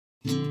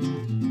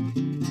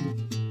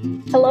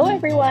Hello,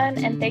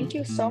 everyone, and thank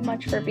you so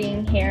much for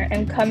being here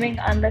and coming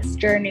on this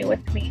journey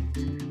with me.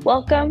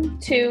 Welcome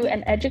to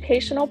an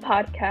educational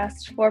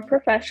podcast for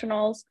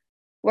professionals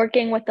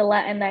working with the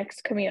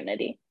Latinx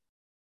community.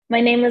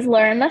 My name is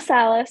Lorena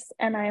Salas,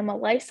 and I am a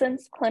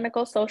licensed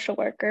clinical social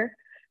worker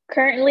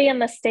currently in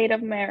the state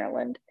of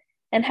Maryland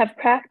and have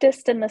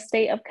practiced in the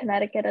state of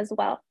Connecticut as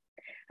well.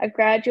 I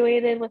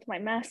graduated with my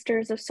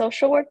Master's of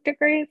Social Work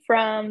degree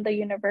from the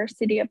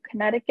University of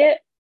Connecticut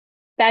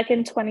back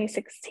in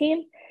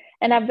 2016,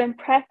 and I've been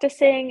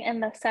practicing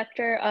in the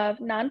sector of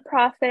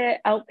nonprofit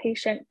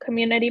outpatient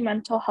community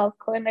mental health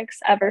clinics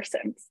ever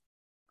since.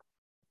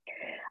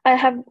 I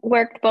have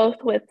worked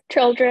both with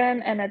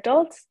children and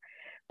adults,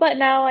 but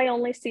now I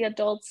only see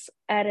adults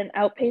at an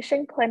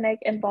outpatient clinic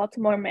in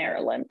Baltimore,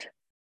 Maryland.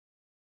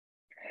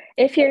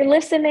 If you're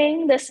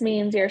listening, this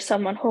means you're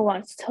someone who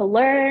wants to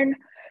learn,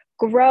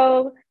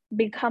 grow,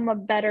 become a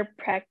better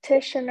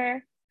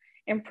practitioner,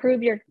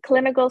 improve your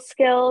clinical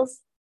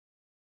skills,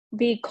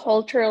 be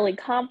culturally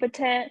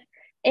competent,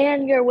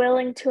 and you're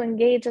willing to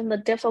engage in the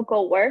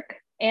difficult work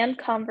and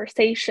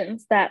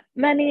conversations that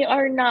many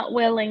are not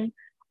willing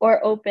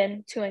or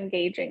open to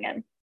engaging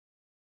in.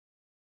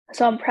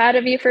 So I'm proud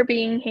of you for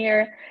being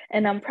here,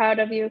 and I'm proud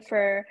of you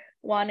for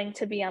wanting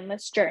to be on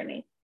this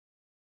journey.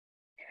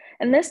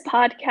 In this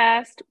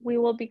podcast, we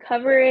will be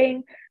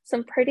covering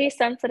some pretty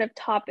sensitive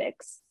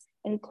topics,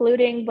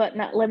 including but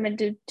not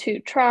limited to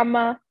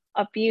trauma,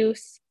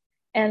 abuse,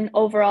 and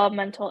overall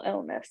mental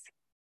illness.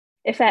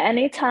 If at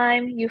any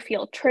time you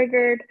feel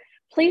triggered,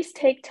 please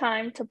take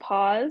time to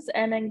pause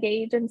and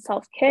engage in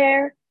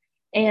self-care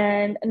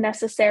and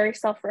necessary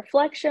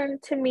self-reflection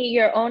to meet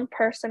your own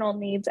personal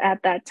needs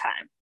at that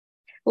time.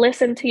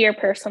 Listen to your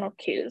personal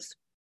cues.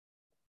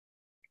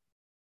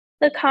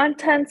 The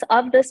contents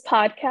of this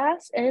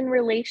podcast in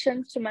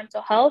relation to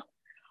mental health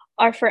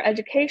are for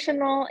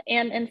educational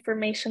and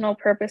informational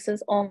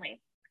purposes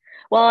only.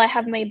 While I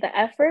have made the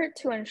effort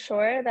to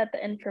ensure that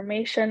the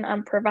information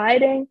I'm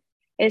providing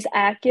is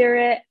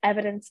accurate,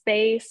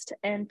 evidence-based,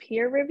 and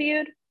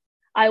peer-reviewed,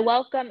 I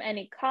welcome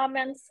any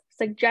comments,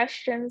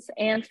 suggestions,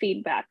 and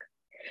feedback.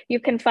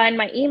 You can find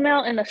my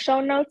email in the show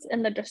notes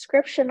in the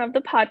description of the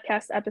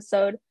podcast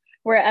episode,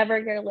 wherever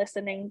you're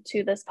listening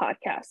to this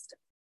podcast.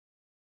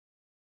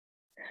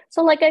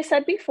 So like I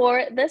said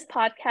before, this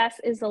podcast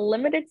is a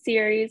limited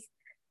series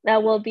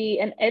that will be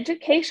an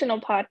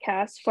educational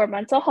podcast for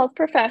mental health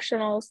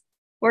professionals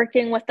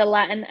working with the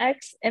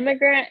Latinx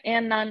immigrant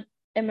and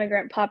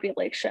non-immigrant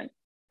population.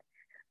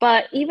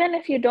 But even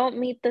if you don't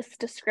meet this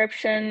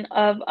description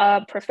of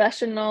a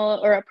professional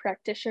or a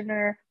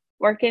practitioner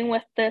working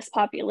with this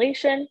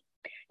population,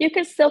 you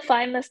can still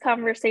find this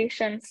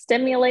conversation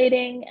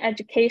stimulating,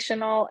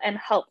 educational, and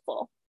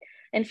helpful.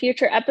 In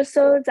future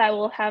episodes, I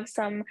will have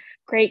some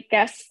great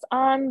guests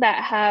on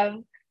that have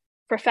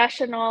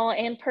professional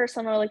and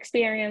personal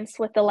experience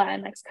with the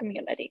Latinx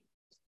community.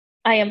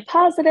 I am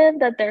positive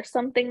that there's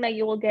something that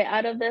you will get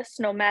out of this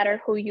no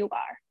matter who you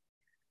are.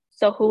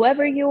 So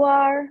whoever you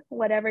are,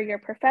 whatever your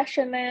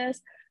profession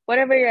is,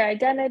 whatever your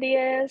identity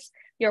is,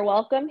 you're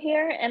welcome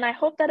here. And I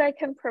hope that I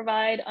can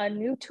provide a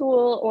new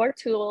tool or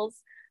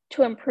tools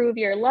to improve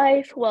your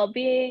life,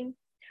 well-being,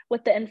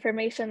 with the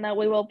information that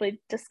we will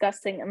be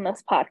discussing in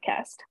this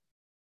podcast.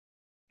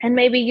 And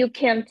maybe you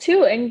can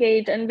too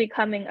engage in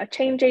becoming a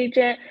change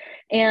agent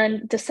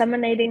and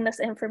disseminating this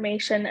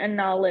information and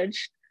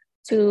knowledge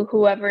to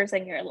whoever's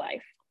in your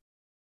life.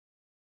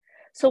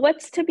 So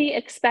what's to be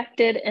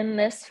expected in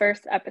this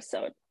first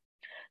episode?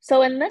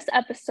 So in this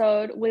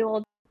episode, we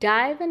will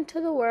dive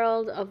into the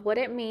world of what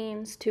it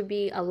means to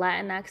be a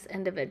Latinx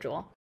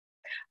individual.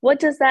 What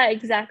does that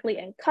exactly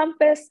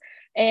encompass,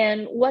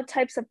 and what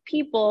types of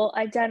people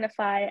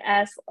identify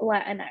as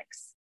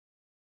Latinx?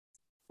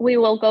 We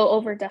will go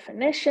over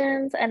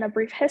definitions and a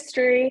brief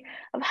history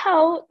of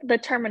how the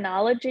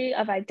terminology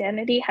of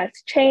identity has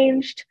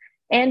changed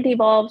and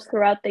evolved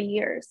throughout the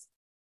years.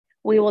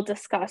 We will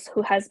discuss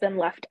who has been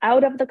left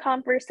out of the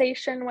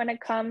conversation when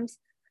it comes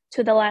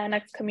to the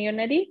Latinx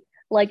community,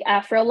 like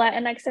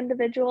Afro-Latinx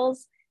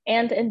individuals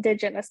and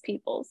Indigenous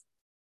peoples.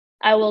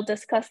 I will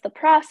discuss the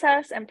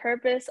process and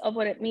purpose of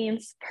what it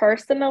means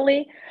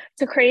personally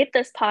to create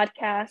this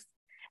podcast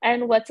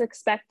and what's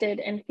expected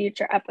in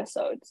future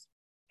episodes.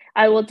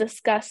 I will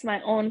discuss my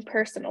own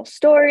personal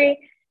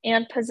story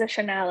and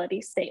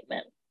positionality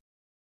statement.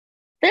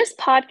 This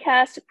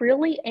podcast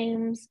really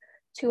aims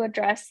to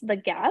address the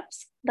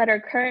gaps that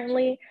are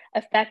currently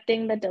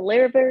affecting the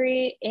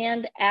delivery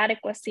and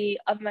adequacy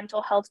of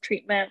mental health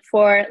treatment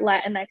for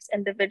Latinx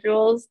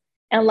individuals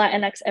and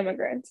Latinx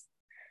immigrants.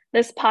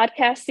 This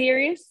podcast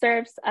series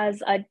serves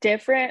as a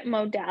different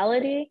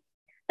modality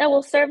that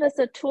will serve as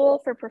a tool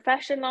for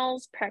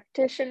professionals,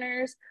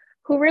 practitioners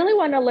who really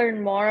want to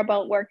learn more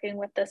about working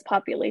with this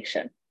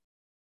population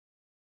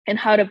and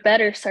how to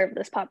better serve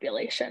this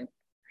population.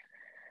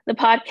 The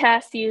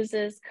podcast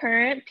uses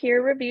current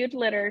peer-reviewed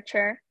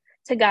literature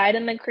to guide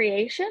in the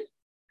creation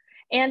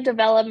and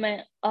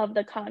development of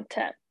the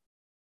content.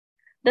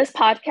 This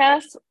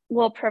podcast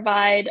will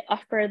provide a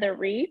further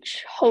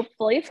reach,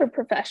 hopefully, for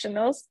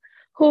professionals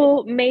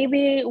who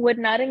maybe would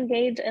not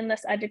engage in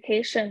this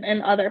education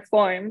in other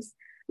forms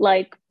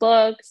like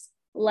books,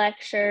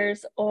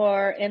 lectures,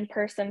 or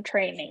in-person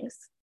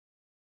trainings.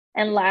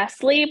 And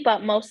lastly,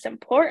 but most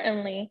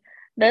importantly,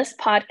 this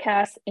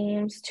podcast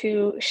aims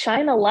to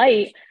shine a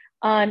light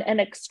on an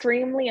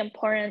extremely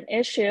important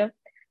issue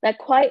that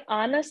quite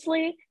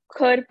honestly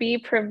could be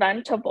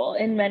preventable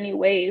in many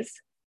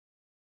ways.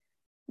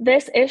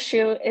 This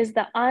issue is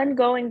the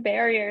ongoing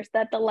barriers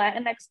that the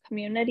Latinx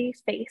community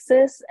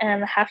faces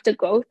and have to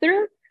go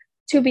through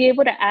to be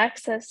able to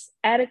access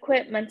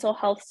adequate mental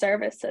health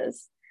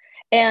services,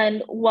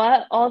 and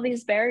what all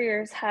these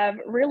barriers have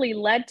really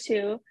led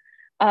to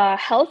a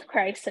health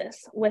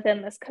crisis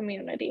within this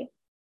community.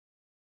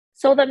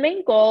 So the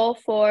main goal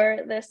for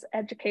this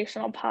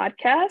educational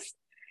podcast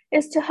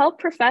is to help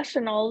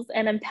professionals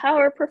and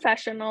empower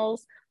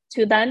professionals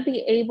to then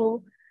be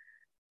able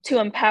to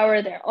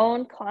empower their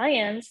own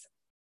clients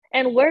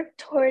and work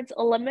towards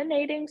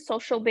eliminating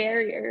social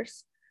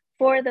barriers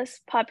for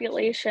this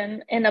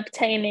population in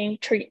obtaining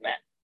treatment.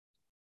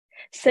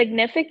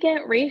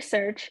 Significant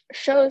research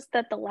shows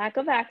that the lack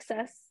of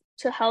access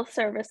to health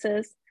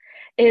services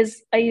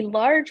is a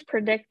large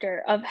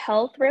predictor of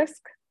health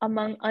risk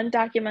among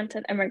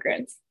undocumented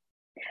immigrants.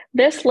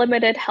 This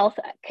limited health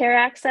care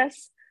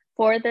access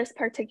for this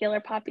particular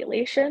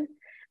population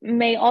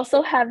may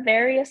also have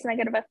various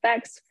negative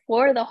effects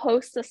for the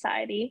host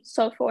society,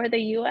 so for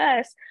the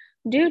US,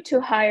 due to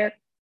higher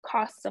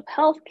costs of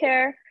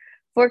healthcare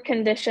for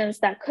conditions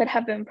that could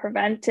have been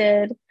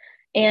prevented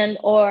and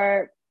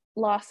or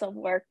loss of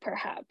work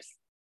perhaps.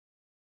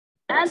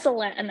 As a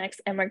Latinx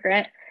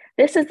immigrant,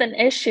 this is an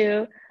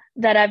issue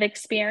that I've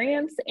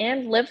experienced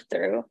and lived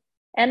through,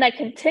 and I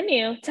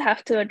continue to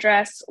have to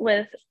address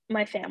with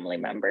my family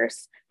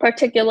members,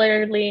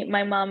 particularly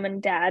my mom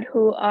and dad,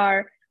 who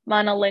are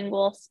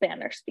monolingual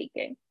Spanish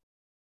speaking.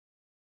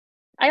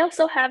 I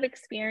also have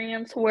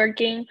experience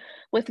working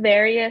with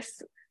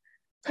various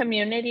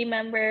community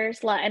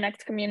members,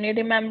 Latinx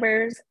community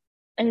members,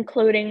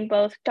 including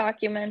both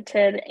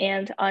documented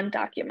and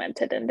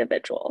undocumented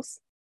individuals.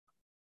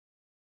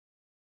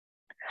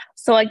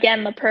 So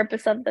again, the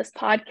purpose of this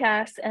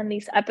podcast and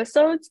these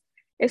episodes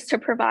is to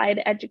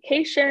provide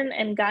education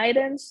and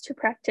guidance to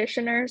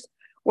practitioners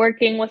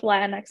working with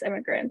Latinx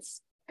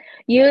immigrants.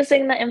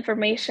 Using the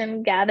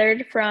information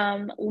gathered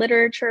from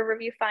literature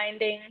review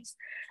findings,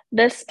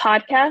 this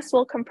podcast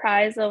will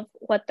comprise of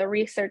what the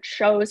research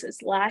shows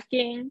is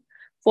lacking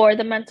for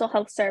the mental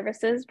health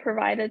services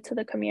provided to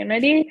the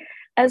community,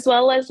 as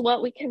well as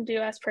what we can do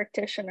as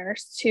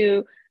practitioners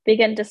to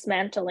begin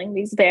dismantling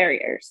these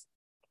barriers.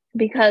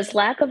 Because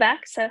lack of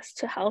access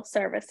to health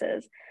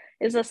services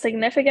is a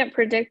significant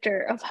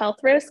predictor of health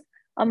risk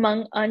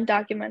among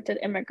undocumented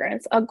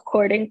immigrants,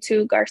 according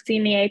to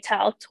Garcini et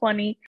al.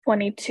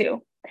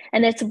 2022,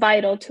 and it's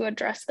vital to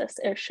address this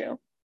issue.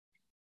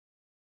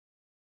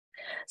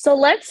 So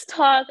let's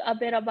talk a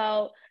bit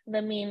about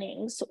the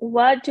meanings.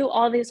 What do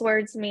all these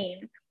words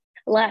mean?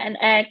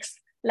 Latinx,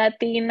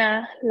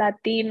 Latina,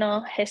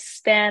 Latino,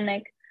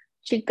 Hispanic,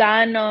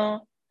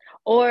 Chicano,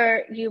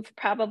 or you've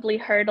probably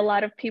heard a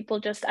lot of people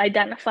just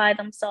identify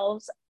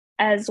themselves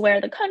as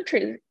where the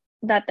country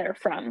that they're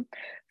from.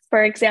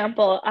 For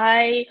example,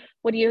 I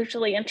would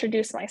usually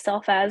introduce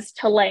myself as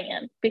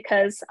Chilean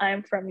because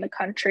I'm from the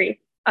country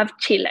of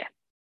Chile.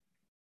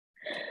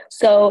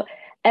 So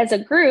as a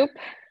group,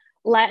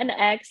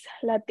 Latinx,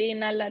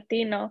 Latina,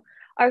 Latino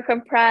are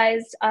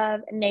comprised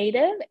of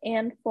native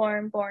and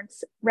foreign-born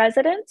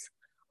residents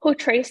who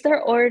trace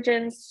their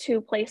origins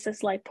to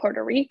places like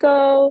Puerto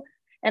Rico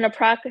and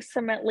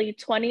approximately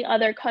 20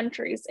 other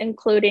countries,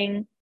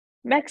 including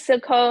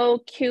Mexico,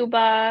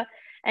 Cuba,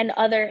 and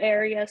other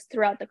areas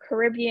throughout the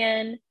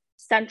Caribbean,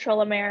 Central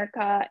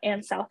America,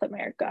 and South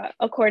America,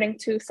 according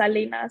to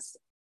Salinas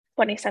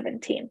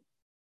 2017.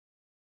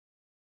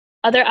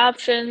 Other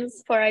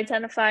options for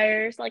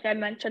identifiers, like I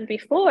mentioned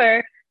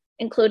before,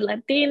 include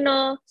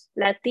Latino,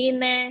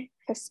 Latine,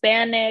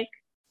 Hispanic,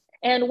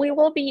 and we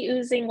will be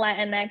using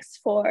Latinx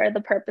for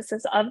the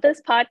purposes of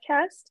this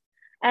podcast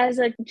as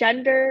a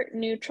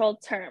gender-neutral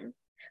term,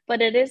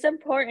 but it is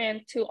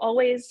important to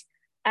always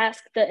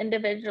ask the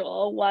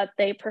individual what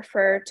they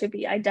prefer to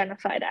be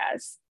identified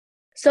as.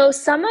 So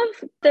some of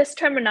this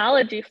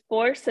terminology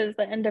forces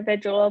the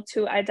individual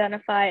to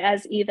identify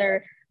as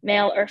either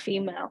male or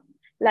female,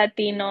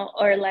 Latino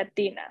or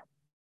Latina.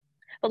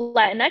 But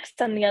Latinx,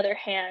 on the other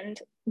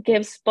hand,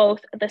 gives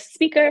both the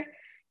speaker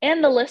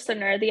and the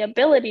listener the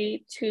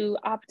ability to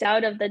opt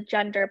out of the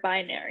gender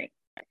binary.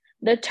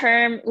 The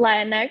term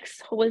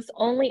Latinx was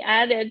only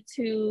added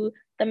to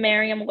the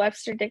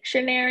Merriam-Webster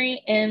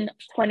dictionary in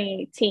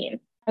 2018,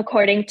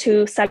 according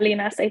to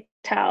Salinas et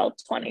al.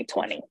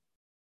 2020.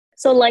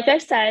 So like I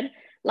said,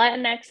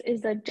 Latinx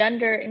is a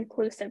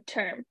gender-inclusive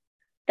term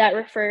that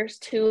refers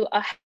to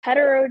a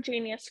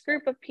heterogeneous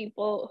group of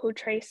people who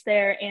trace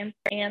their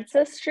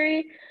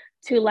ancestry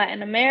to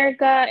Latin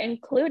America,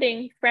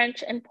 including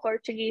French and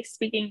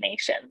Portuguese-speaking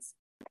nations.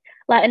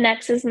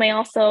 Latinxes may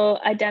also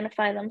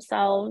identify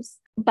themselves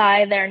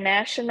by their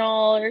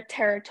national or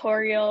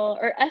territorial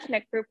or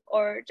ethnic group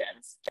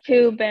origins: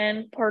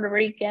 Cuban, Puerto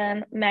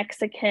Rican,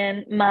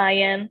 Mexican,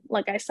 Mayan,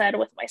 like I said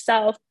with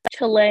myself,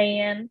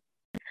 Chilean.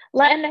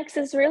 Latinx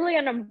is really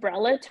an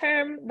umbrella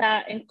term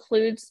that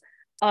includes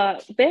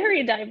a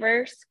very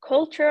diverse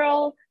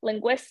cultural,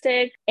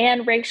 linguistic,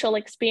 and racial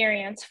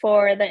experience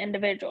for the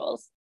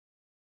individuals.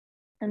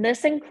 And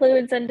this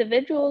includes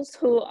individuals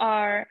who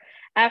are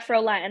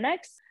Afro-Latinx,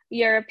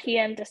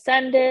 European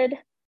descended,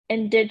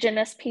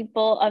 Indigenous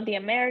people of the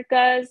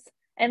Americas,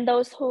 and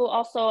those who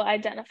also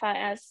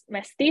identify as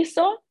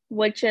mestizo,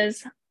 which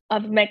is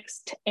of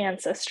mixed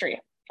ancestry,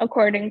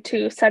 according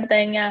to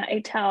Sardegna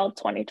et al.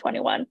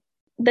 2021.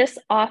 This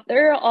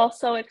author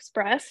also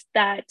expressed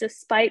that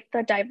despite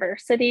the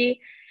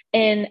diversity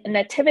in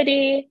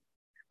nativity,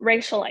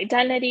 racial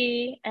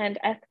identity, and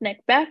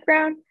ethnic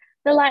background,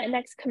 the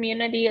Latinx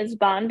community is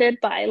bonded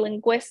by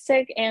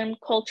linguistic and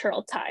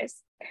cultural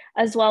ties,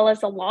 as well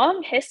as a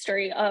long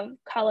history of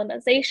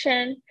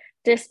colonization,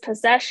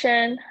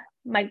 dispossession,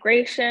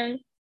 migration,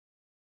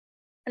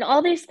 and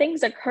all these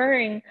things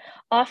occurring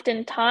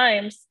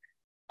oftentimes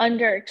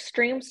under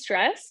extreme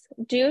stress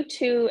due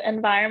to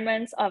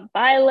environments of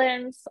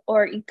violence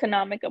or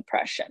economic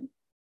oppression.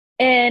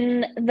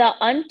 In The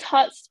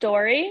Untaught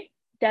Story,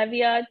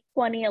 Devia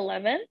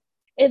 2011,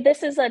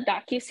 this is a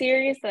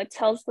docuseries that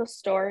tells the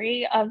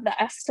story of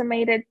the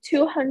estimated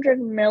 200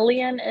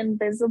 million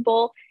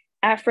invisible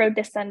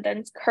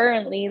Afro-descendants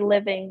currently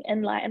living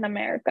in Latin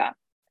America.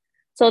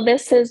 So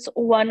this is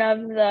one of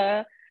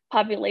the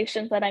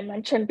populations that I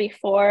mentioned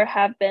before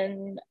have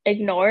been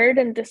ignored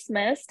and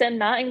dismissed and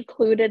not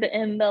included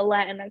in the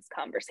Latinx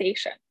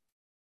conversation.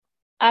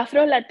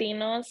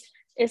 Afro-Latinos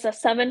is a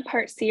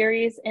 7-part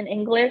series in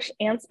English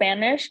and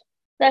Spanish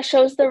that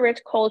shows the rich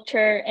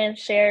culture and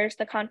shares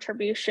the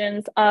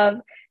contributions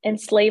of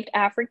enslaved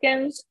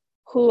Africans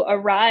who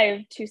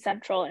arrived to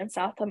Central and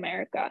South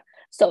America.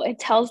 So it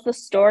tells the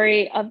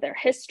story of their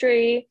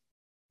history,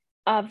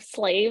 of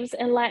slaves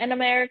in Latin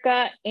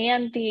America,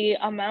 and the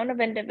amount of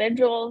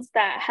individuals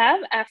that have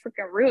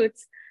African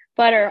roots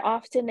but are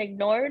often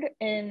ignored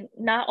in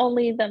not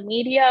only the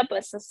media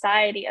but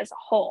society as a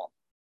whole.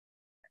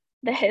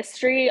 The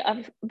history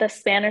of the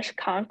Spanish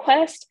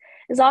conquest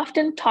is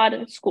often taught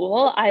in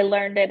school. I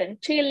learned it in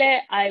Chile.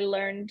 I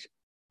learned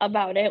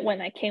about it when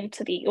I came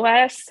to the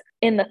US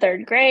in the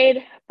 3rd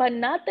grade, but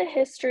not the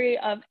history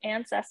of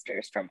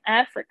ancestors from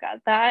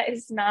Africa. That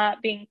is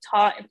not being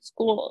taught in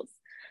schools.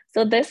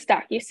 So this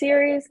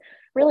docuseries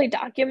really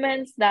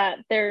documents that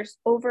there's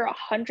over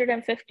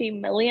 150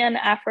 million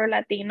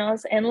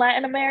Afro-Latinos in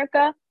Latin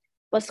America,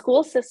 but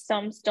school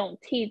systems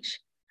don't teach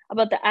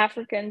about the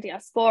African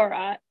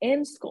diaspora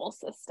in school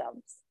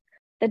systems.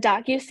 The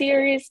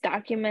docuseries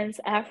documents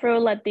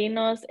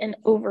Afro-Latinos in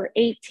over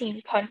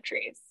 18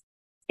 countries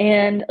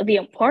and the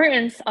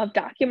importance of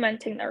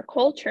documenting their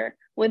culture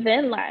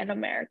within Latin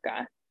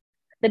America.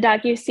 The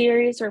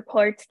docuseries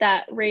reports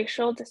that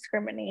racial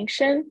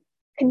discrimination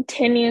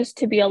continues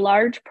to be a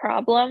large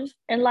problem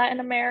in Latin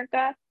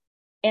America.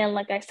 And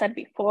like I said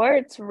before,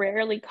 it's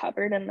rarely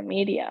covered in the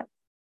media.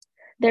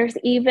 There's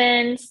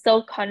even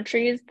still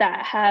countries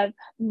that have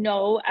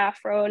no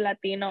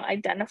Afro-Latino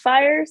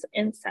identifiers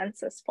in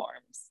census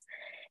forms.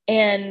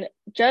 And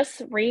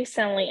just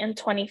recently in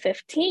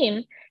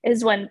 2015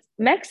 is when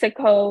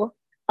Mexico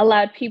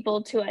allowed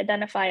people to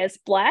identify as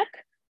Black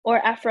or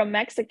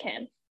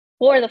Afro-Mexican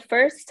for the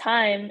first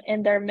time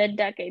in their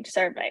mid-decade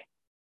survey.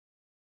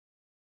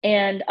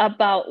 And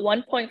about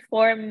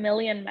 1.4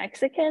 million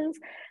Mexicans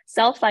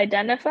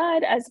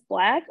self-identified as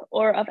Black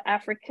or of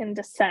African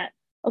descent,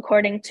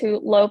 according to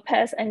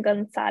Lopez and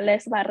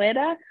Gonzalez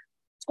Barrera,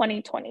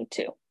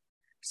 2022.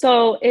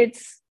 So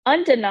it's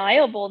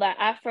undeniable that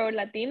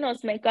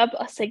Afro-Latinos make up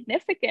a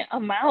significant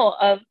amount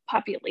of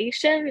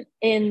population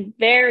in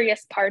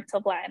various parts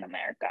of Latin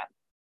America.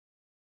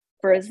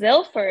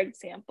 Brazil, for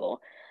example,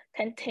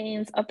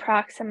 contains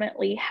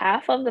approximately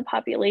half of the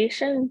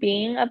population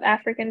being of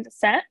African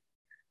descent,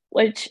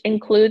 which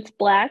includes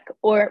Black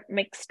or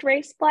mixed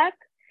race Black.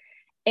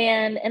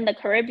 And in the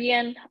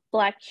Caribbean,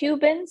 Black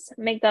Cubans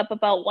make up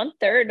about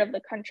 1/3 of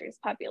the country's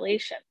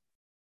population.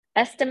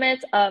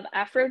 Estimates of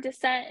Afro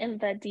descent in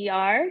the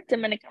DR,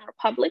 Dominican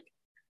Republic,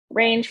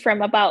 range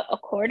from about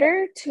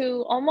 1/4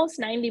 to almost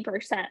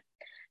 90%.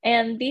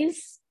 And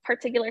these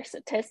particular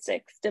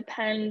statistics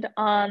depend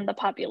on the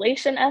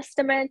population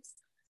estimates,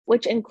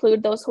 which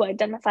include those who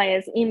identify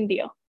as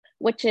Indio,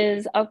 which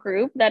is a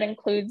group that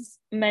includes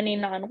many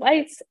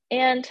non-whites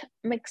and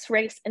mixed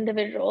race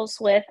individuals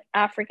with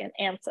African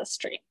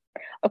ancestry,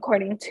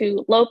 according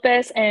to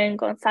Lopez and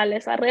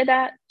Gonzalez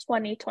Barrera,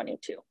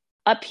 2022.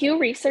 A Pew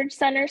Research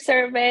Center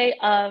survey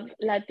of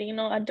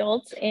Latino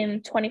adults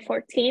in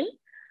 2014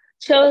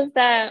 shows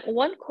that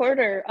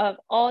 1/4 of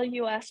all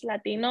US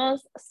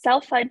Latinos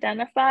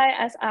self-identify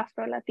as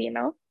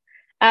Afro-Latino,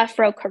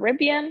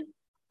 Afro-Caribbean,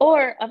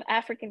 or of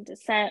African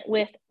descent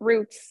with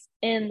roots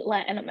in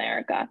Latin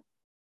America.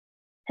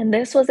 And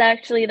this was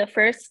actually the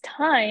first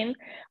time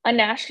a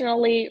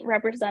nationally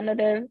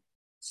representative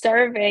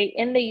survey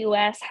in the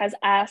US has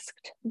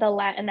asked the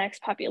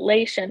Latinx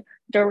population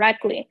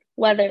directly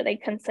whether they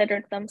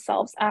considered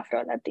themselves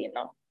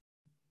Afro-Latino.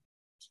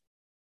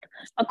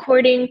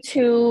 According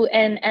to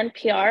an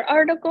NPR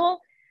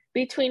article,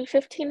 between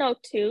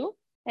 1502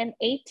 and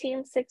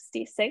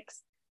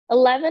 1866,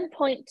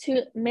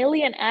 11.2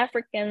 million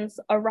Africans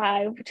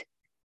arrived,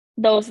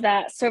 those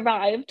that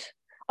survived,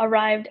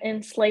 arrived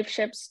in slave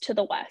ships to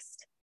the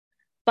West.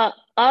 But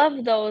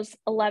of those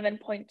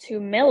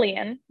 11.2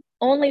 million,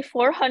 only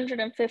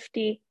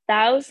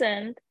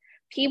 450,000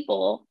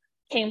 people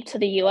came to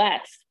the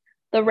US.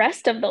 The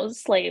rest of those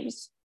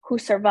slaves who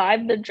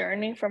survived the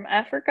journey from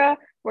Africa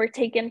were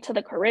taken to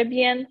the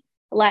Caribbean,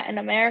 Latin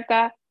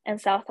America, and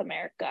South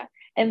America.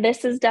 And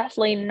this is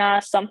definitely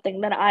not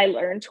something that I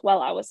learned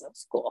while I was in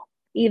school,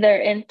 either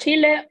in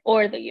Chile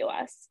or the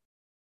US.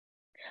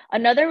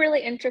 Another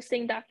really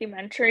interesting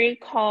documentary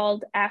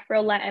called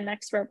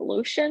Afro-Latinx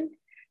Revolution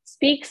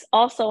speaks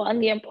also on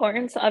the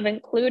importance of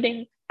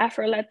including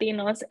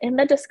Afro-Latinos in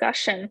the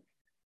discussion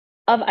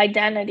of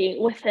identity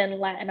within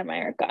Latin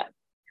America.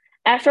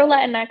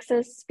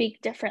 Afro-Latinxes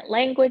speak different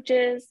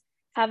languages,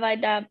 have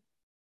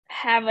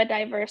a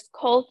diverse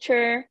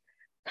culture,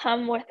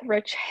 come with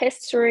rich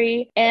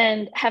history,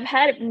 and have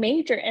had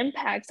major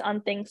impacts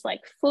on things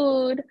like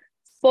food,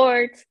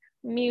 sports,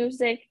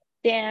 music,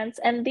 dance,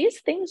 and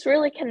these things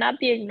really cannot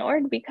be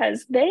ignored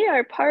because they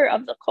are part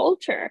of the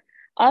culture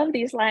of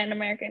these Latin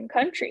American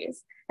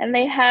countries, and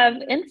they have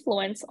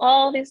influenced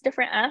all these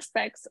different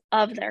aspects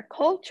of their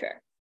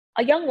culture.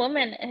 A young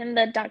woman in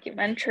the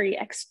documentary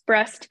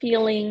expressed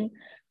feeling,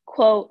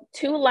 quote,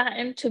 too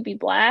Latin to be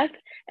Black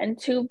and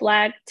too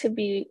Black to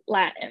be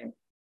Latin,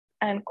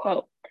 end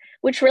quote,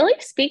 which really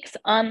speaks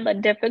on the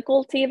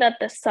difficulty that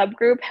the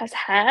subgroup has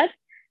had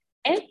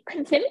and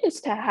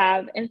continues to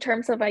have in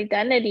terms of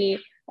identity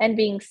and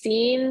being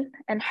seen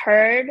and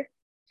heard,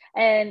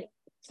 and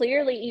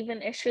clearly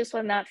even issues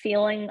with not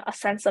feeling a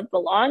sense of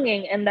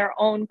belonging in their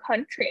own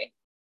country,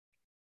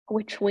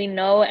 which we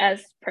know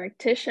as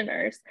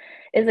practitioners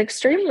is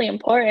extremely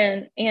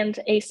important and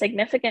a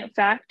significant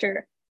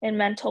factor in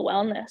mental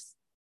wellness.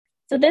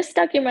 So this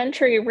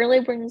documentary really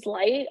brings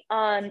light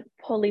on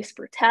police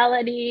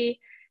brutality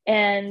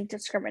and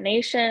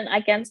discrimination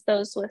against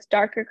those with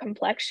darker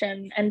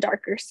complexion and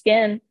darker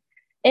skin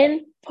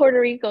in Puerto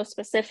Rico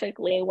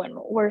specifically when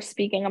we're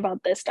speaking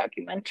about this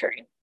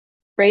documentary.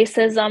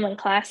 Racism and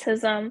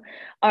classism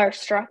are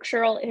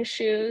structural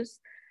issues,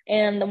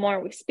 and the more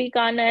we speak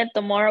on it,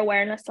 the more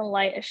awareness and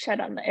light is shed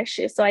on the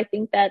issue. So I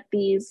think that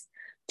these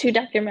two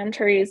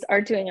documentaries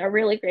are doing a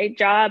really great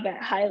job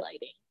at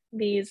highlighting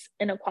these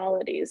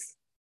inequalities.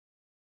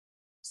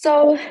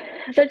 So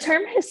the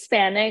term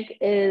Hispanic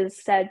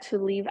is said to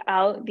leave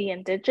out the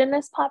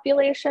indigenous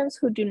populations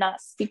who do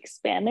not speak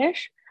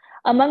Spanish,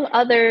 among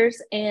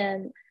others,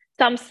 and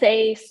some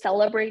say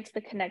celebrates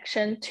the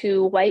connection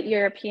to white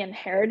European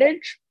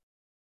heritage,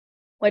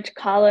 which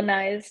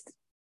colonized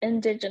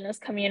indigenous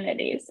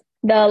communities.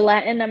 The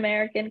Latin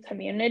American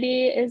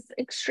community is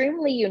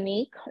extremely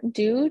unique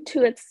due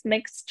to its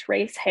mixed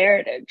race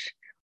heritage.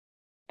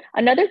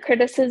 Another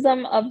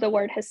criticism of the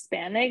word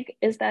Hispanic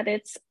is that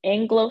it's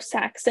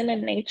Anglo-Saxon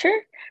in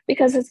nature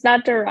because it's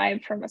not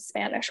derived from a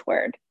Spanish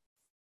word.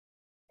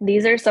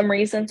 These are some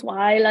reasons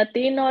why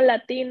Latino,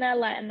 Latina,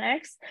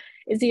 Latinx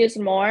is used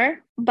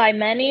more by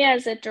many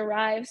as it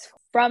derives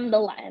from the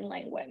Latin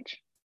language.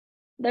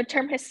 The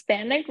term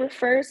Hispanic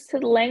refers to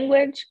the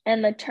language,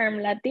 and the term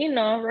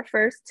Latino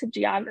refers to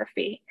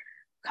geography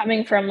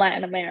coming from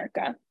Latin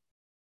America.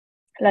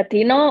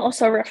 Latino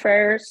also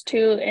refers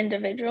to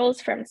individuals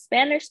from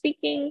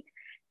Spanish-speaking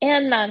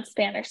and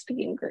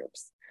non-Spanish-speaking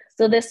groups.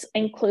 So this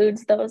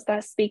includes those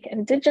that speak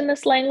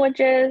indigenous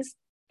languages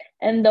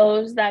and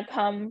those that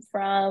come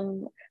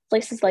from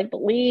places like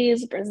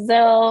Belize,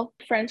 Brazil,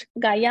 French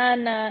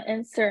Guiana,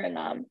 and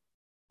Suriname,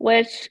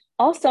 which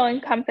also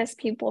encompass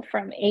people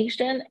from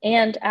Asian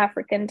and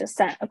African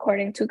descent,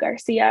 according to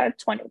Garcia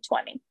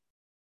 2020.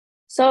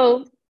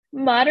 So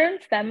modern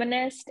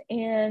feminist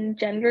and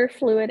gender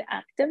fluid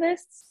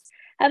activists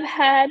have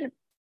had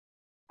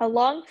a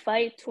long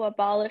fight to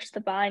abolish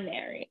the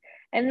binary,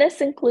 and this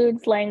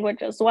includes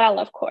language as well,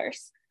 of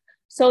course.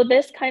 So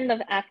this kind of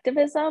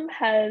activism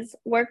has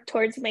worked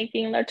towards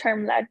making the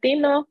term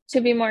Latino to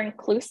be more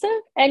inclusive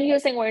and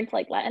using words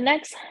like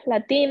Latinx,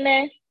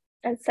 Latine,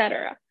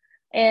 etc.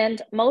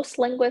 And most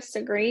linguists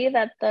agree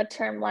that the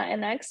term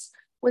Latinx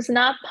was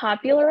not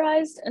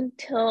popularized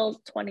until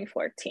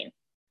 2014.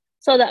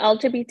 So the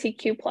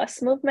LGBTQ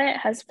plus movement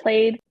has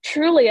played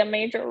truly a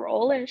major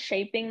role in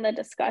shaping the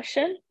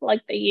discussion,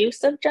 like the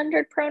use of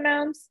gendered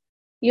pronouns,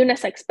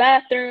 unisex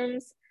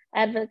bathrooms,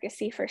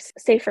 advocacy for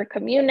safer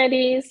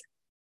communities,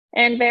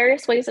 and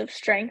various ways of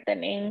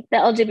strengthening the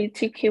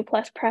LGBTQ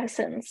plus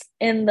presence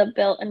in the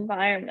built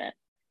environment.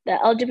 The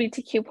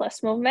LGBTQ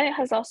plus movement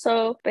has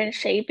also been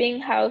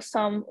shaping how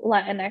some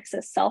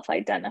Latinxes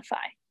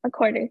self-identify,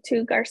 according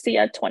to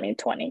Garcia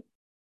 2020.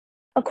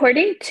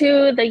 According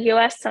to the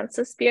US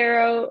Census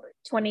Bureau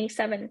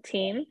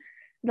 2017,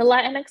 The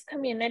Latinx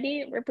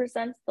community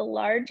represents the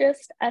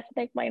largest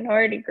ethnic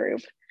minority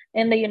group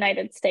in the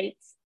United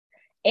States,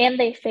 and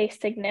they face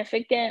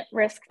significant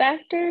risk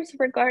factors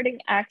regarding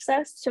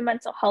access to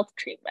mental health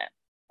treatment.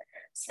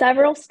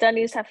 Several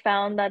studies have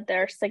found that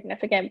there are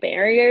significant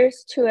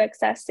barriers to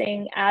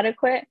accessing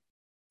adequate,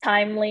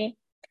 timely,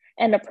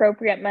 and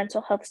appropriate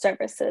mental health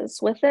services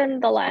within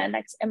the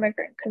Latinx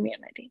immigrant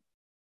community.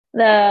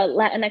 The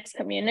Latinx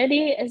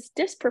community is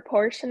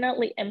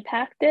disproportionately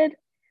impacted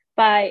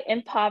by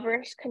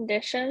impoverished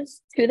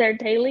conditions to their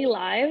daily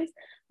lives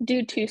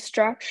due to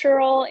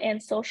structural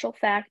and social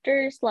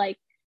factors like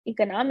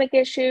economic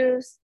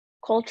issues,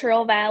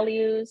 cultural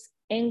values,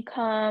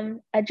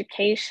 income,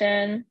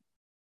 education,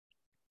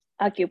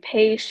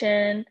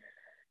 occupation,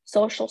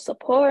 social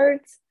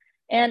supports,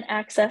 and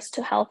access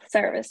to health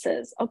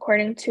services,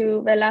 according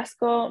to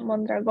Velasco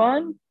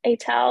Mondragon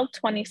et al.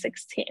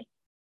 2016.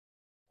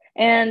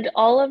 And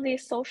all of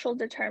these social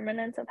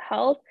determinants of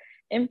health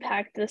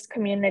impact this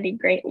community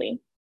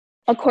greatly.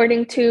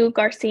 According to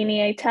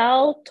Garcini et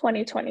al.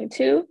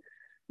 2022,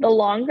 the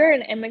longer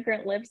an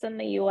immigrant lives in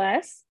the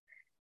US,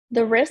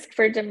 the risk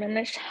for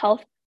diminished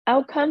health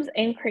outcomes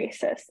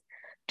increases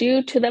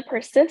due to the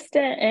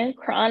persistent and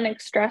chronic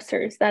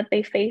stressors that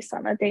they face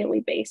on a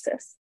daily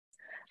basis.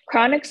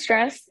 Chronic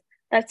stress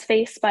that's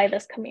faced by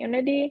this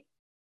community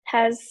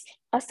has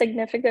a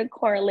significant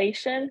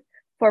correlation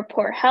for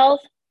poor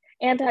health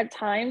and at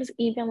times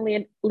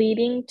even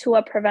leading to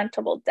a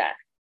preventable death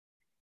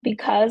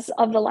because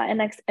of the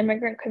Latinx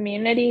immigrant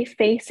community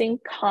facing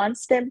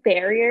constant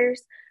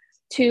barriers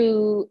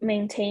to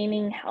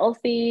maintaining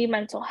healthy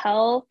mental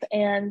health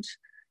and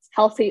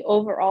healthy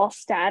overall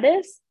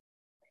status.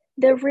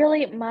 There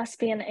really must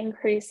be an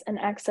increase in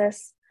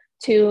access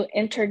to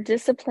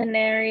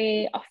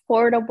interdisciplinary,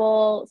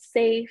 affordable,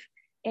 safe,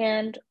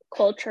 and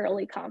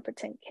culturally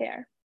competent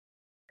care.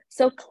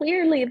 So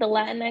clearly, the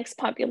Latinx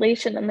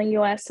population in the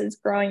US is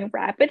growing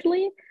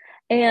rapidly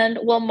and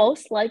will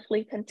most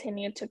likely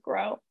continue to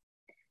grow.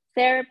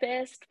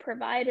 Therapists,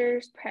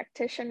 providers,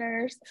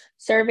 practitioners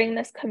serving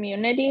this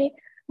community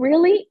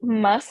really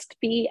must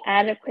be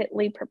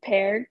adequately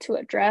prepared to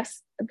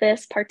address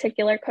this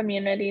particular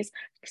community's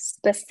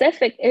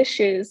specific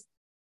issues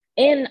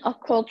in a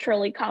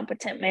culturally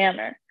competent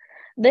manner.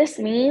 This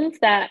means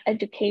that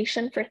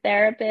education for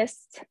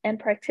therapists and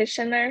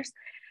practitioners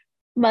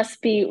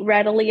must be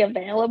readily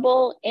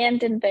available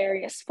and in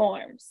various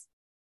forms.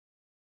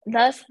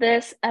 Thus,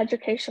 this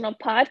educational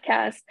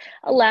podcast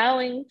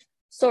allowing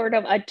sort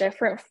of a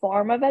different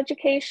form of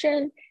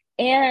education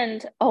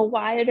and a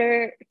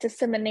wider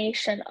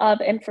dissemination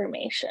of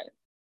information.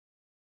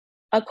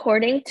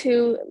 According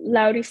to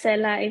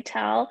Lauricella et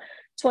al.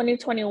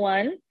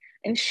 2021,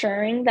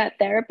 ensuring that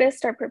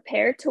therapists are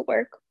prepared to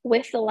work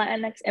with the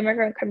Latinx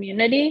immigrant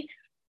community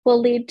will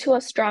lead to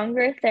a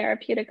stronger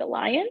therapeutic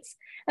alliance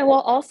and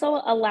will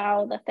also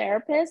allow the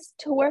therapist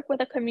to work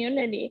with a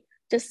community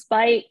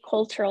despite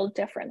cultural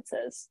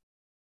differences.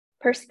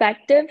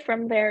 Perspective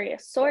from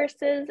various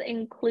sources,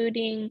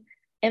 including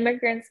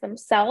immigrants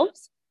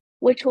themselves,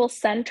 which will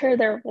center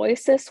their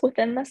voices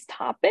within this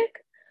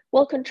topic,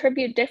 will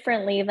contribute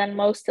differently than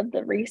most of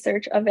the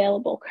research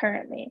available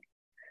currently.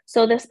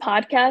 So this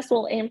podcast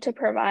will aim to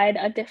provide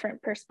a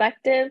different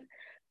perspective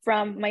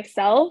from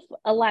myself,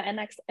 a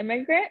Latinx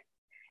immigrant,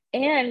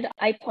 and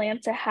I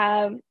plan to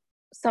have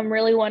some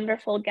really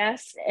wonderful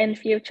guests in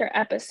future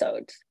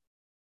episodes.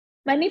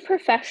 Many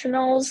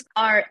professionals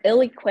are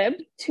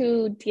ill-equipped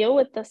to deal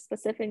with the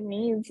specific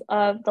needs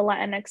of the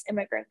Latinx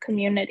immigrant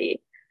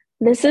community.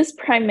 This is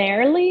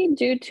primarily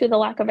due to the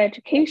lack of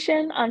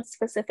education on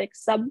specific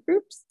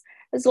subgroups,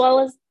 as well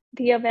as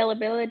the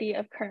availability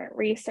of current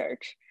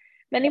research.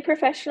 Many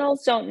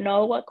professionals don't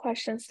know what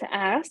questions to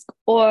ask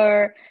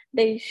or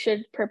they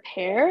should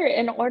prepare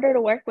in order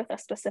to work with a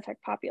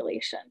specific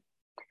population.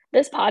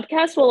 This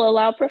podcast will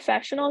allow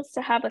professionals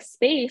to have a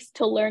space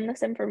to learn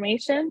this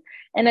information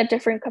in a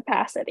different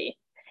capacity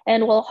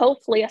and will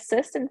hopefully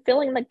assist in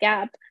filling the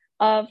gap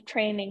of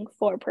training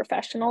for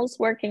professionals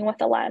working with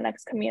the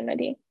Latinx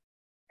community.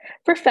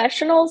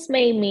 Professionals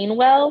may mean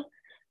well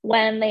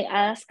when they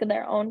ask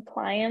their own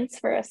clients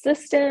for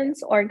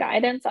assistance or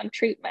guidance on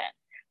treatment,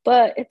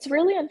 but it's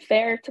really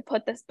unfair to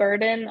put this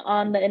burden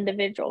on the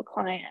individual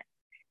client.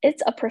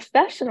 It's a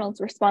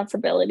professional's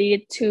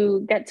responsibility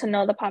to get to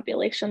know the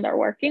population they're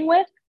working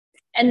with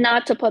and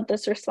not to put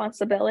this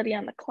responsibility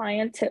on the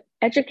client to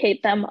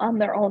educate them on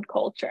their own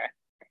culture.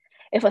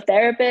 If a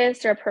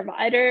therapist or a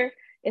provider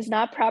is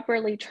not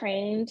properly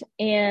trained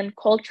and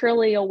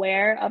culturally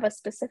aware of a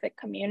specific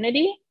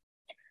community,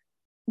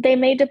 they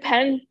may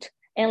depend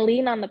and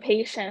lean on the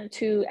patient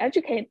to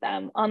educate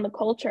them on the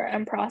culture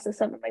and process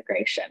of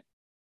immigration.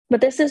 But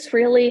this is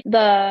really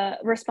the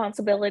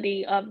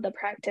responsibility of the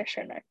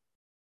practitioner.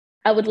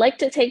 I would like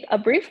to take a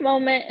brief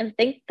moment and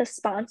thank the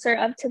sponsor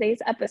of today's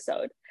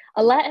episode,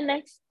 a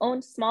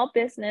Latinx-owned small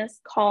business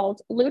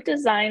called Loot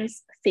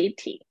Designs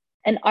CT,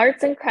 an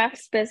arts and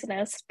crafts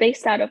business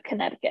based out of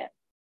Connecticut.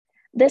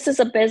 This is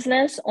a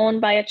business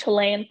owned by a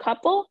Chilean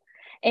couple,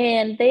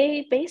 And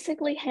they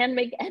basically hand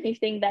make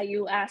anything that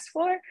you ask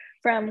for,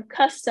 from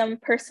custom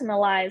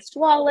personalized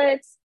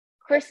wallets,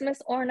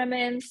 Christmas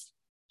ornaments,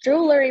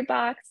 jewelry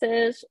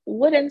boxes,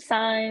 wooden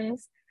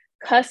signs,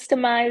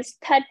 customized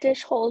pet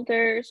dish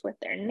holders with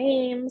their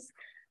names,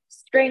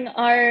 string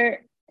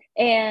art,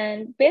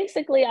 and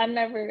basically I've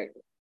never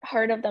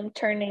heard of them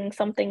turning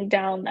something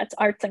down that's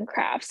arts and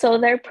crafts. So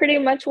they're pretty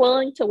much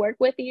willing to work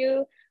with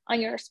you on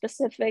your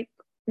specific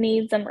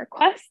needs and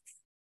requests.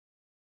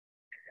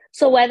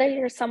 So whether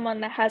you're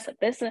someone that has a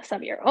business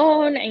of your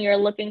own and you're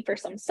looking for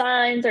some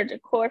signs or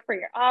decor for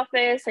your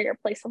office or your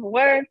place of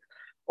work,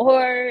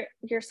 or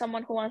you're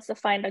someone who wants to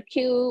find a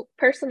cute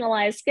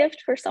personalized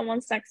gift for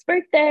someone's next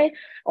birthday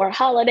or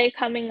holiday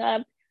coming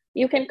up,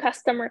 you can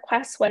custom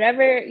request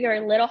whatever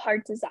your little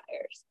heart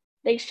desires.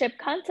 They ship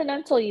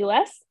continental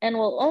US and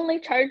will only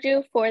charge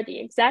you for the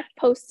exact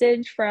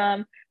postage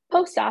from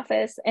post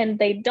office, and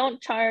they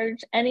don't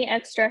charge any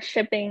extra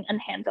shipping and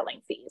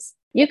handling fees.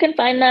 You can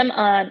find them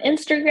on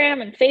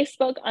Instagram and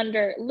Facebook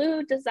under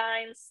Lou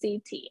Designs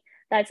CT.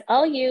 That's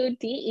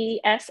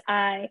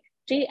LUDESIGNSCT.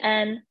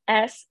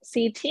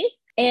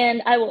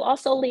 And I will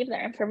also leave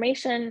their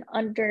information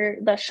under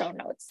the show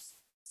notes.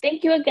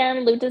 Thank you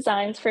again, Lou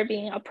Designs, for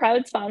being a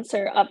proud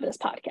sponsor of this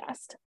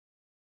podcast.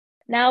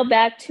 Now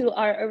back to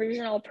our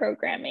original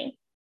programming.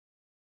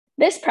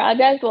 This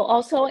project will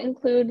also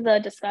include the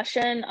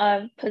discussion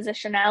of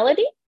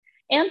positionality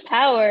and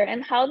power,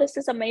 and how this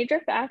is a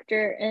major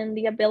factor in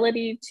the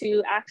ability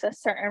to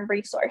access certain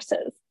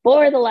resources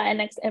for the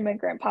Latinx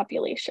immigrant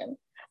population.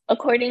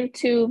 According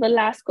to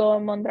Velasco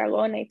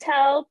Mondragon et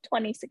al.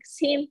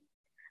 2016,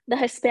 the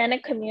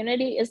Hispanic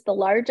community is the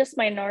largest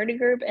minority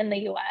group in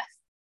the US.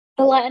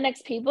 The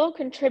Latinx people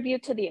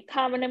contribute to the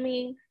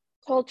economy,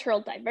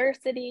 cultural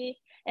diversity,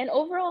 and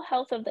overall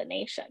health of the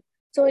nation.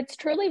 So it's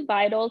truly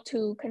vital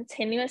to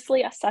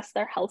continuously assess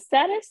their health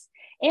status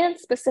and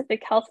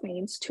specific health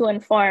needs to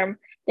inform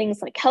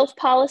things like health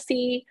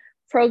policy,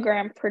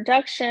 program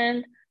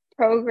production,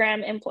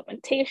 program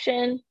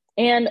implementation,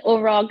 and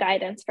overall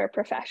guidance for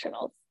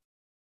professionals.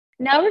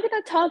 Now we're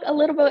going to talk a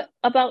little bit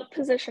about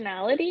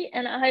positionality,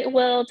 and I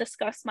will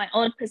discuss my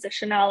own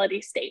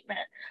positionality statement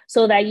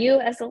so that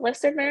you as a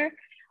listener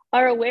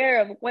are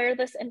aware of where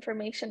this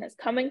information is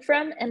coming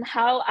from and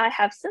how I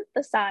have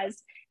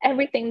synthesized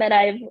everything that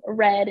I've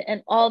read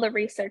and all the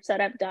research that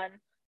I've done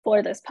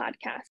for this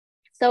podcast.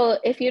 So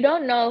if you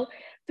don't know,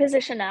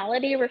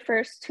 positionality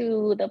refers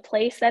to the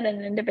place that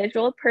an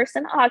individual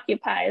person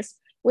occupies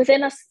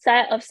within a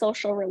set of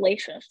social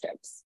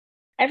relationships.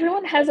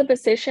 Everyone has a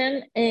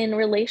position in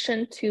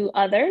relation to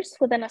others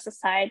within a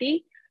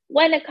society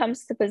when it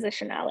comes to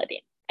positionality.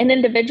 An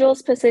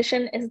individual's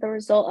position is the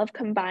result of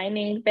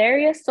combining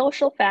various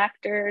social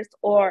factors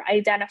or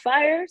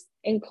identifiers,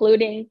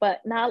 including but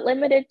not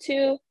limited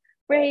to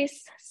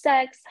race,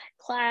 sex,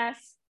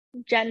 class,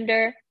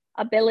 gender,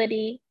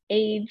 ability,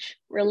 age,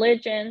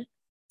 religion,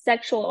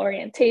 sexual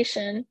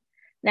orientation,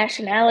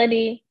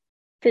 nationality,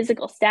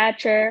 physical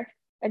stature,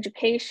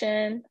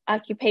 education,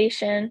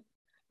 occupation,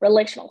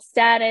 relational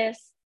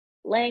status,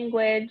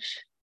 language,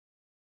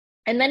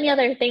 and many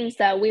other things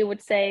that we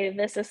would say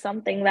this is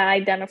something that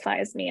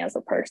identifies me as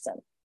a person.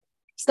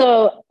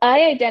 So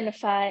I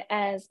identify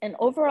as an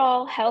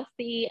overall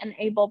healthy and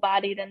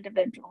able-bodied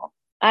individual.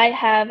 I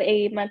have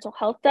a mental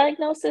health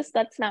diagnosis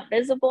that's not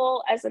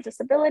visible as a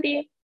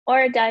disability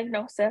or a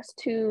diagnosis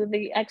to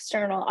the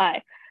external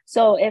eye.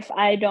 So if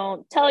I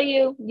don't tell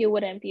you, you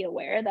wouldn't be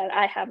aware that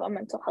I have a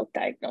mental health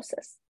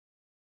diagnosis.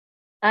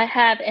 I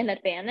have an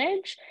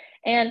advantage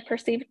and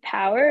perceived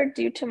power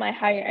due to my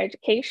higher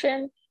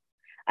education.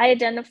 I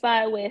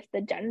identify with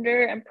the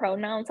gender and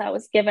pronouns I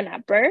was given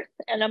at birth,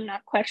 and I'm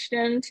not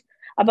questioned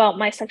about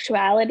my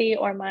sexuality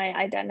or my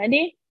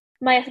identity.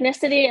 My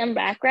ethnicity and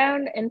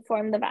background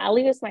inform the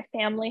values my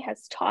family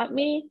has taught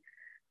me.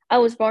 I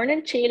was born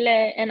in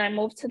Chile and I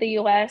moved to the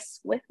US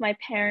with my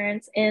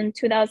parents in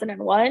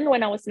 2001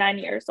 when I was 9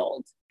 years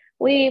old.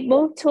 We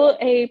moved to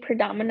a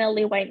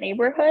predominantly white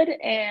neighborhood,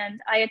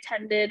 and I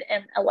attended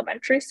an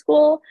elementary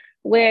school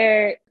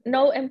where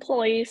no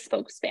employees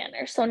spoke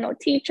Spanish. So no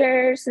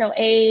teachers, no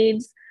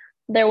aides,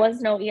 there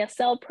was no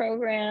ESL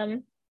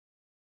program,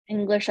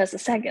 English as a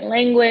second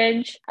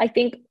language. I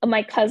think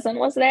my cousin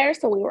was there,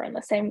 so we were in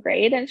the same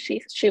grade, and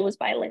she was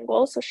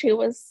bilingual, so she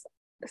was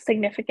a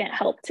significant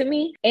help to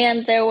me.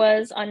 And there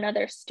was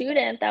another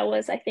student that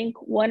was, I think,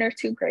 1 or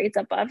 2 grades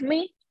above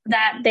me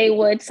that they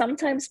would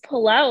sometimes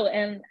pull out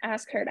and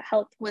ask her to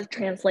help with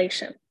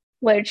translation,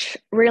 which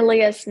really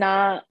is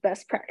not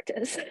best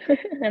practice.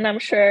 And I'm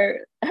sure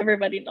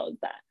everybody knows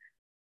that.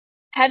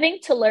 Having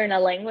to learn a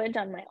language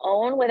on my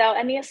own without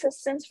any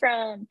assistance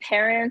from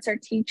parents or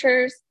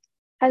teachers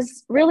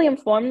has really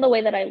informed the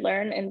way that I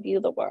learn and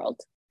view the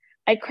world.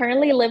 I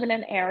currently live in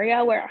an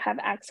area where I have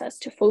access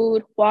to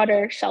food,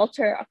 water,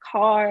 shelter, a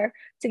car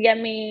to get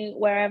me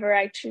wherever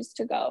I choose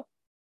to go.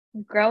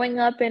 Growing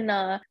up in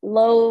a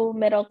low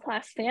middle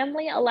class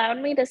family allowed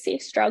me to see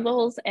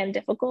struggles and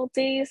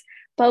difficulties,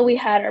 but we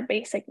had our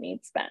basic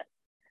needs met.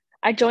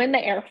 I joined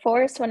the Air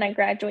Force when I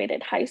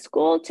graduated high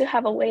school to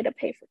have a way to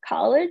pay for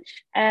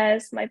college,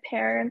 as my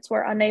parents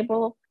were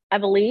unable, I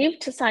believe,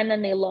 to sign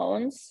any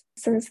loans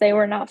since they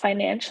were not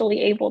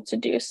financially able to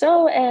do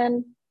so.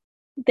 And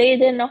they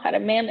didn't know how to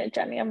manage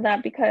any of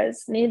that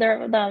because neither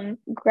of them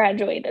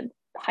graduated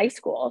high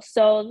school.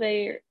 So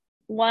they,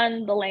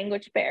 one, the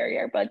language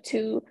barrier, but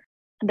two,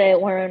 they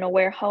weren't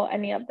aware how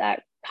any of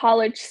that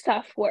college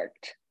stuff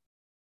worked.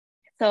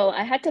 So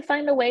I had to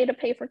find a way to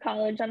pay for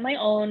college on my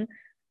own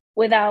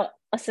without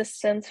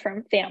assistance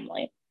from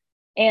family.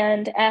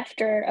 And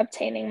after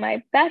obtaining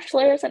my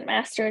bachelor's and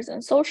master's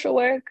in social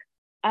work,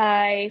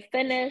 I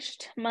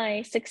finished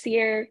my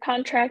 6-year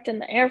contract in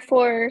the Air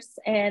Force.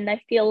 And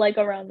I feel like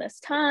around this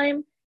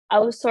time, I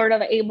was sort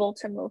of able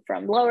to move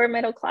from lower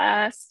middle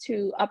class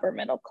to upper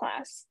middle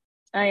class.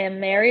 I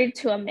am married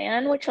to a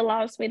man, which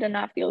allows me to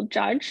not feel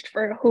judged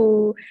for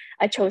who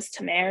I chose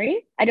to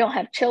marry. I don't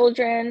have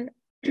children,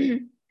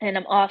 and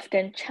I'm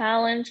often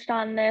challenged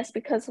on this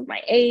because of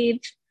my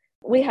age.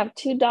 We have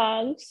 2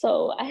 dogs,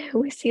 so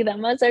we see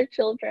them as our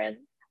children.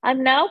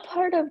 I'm now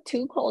part of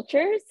 2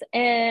 cultures,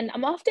 and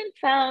I'm often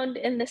found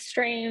in this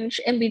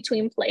strange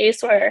in-between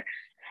place where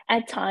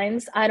at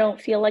times I don't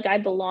feel like I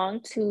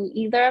belong to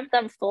either of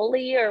them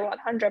fully or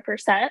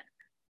 100%.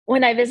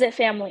 When I visit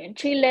family in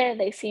Chile,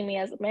 they see me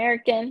as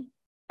American,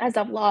 as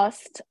I've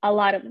lost a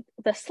lot of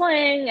the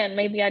slang, and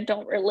maybe I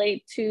don't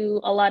relate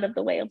to a lot of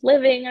the way of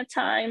living at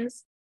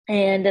times.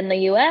 And in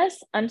the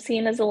US, I'm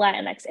seen as a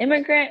Latinx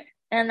immigrant,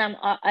 and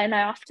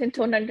I often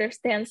don't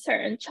understand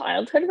certain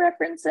childhood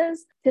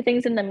references to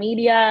things in the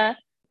media,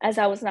 as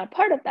I was not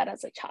part of that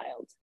as a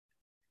child.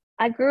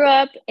 I grew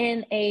up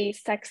in a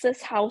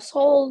sexist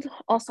household,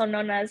 also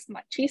known as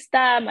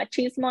machista,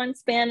 machismo in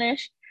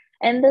Spanish,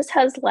 and this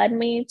has led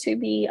me to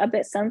be a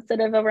bit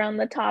sensitive around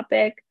the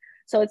topic.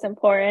 So it's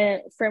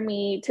important for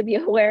me to be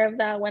aware of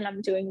that when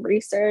I'm doing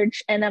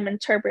research and I'm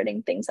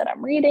interpreting things that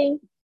I'm reading.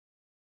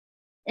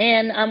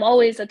 And I'm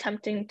always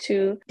attempting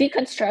to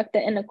deconstruct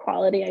the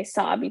inequality I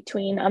saw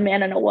between a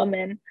man and a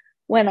woman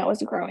when I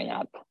was growing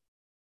up.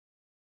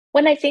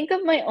 When I think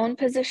of my own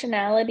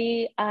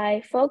positionality,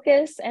 I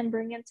focus and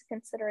bring into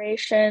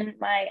consideration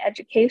my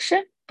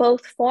education,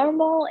 both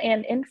formal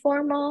and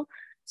informal.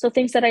 So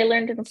things that I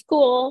learned in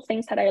school,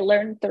 things that I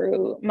learned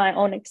through my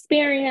own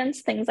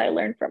experience, things I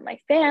learned from my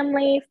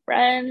family,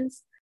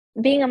 friends,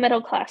 being a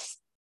middle class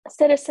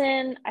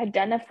citizen,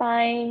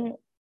 identifying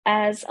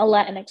as a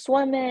Latinx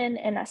woman,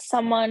 and as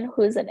someone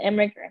who's an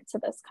immigrant to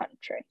this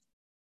country.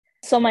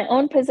 So my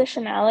own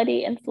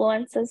positionality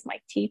influences my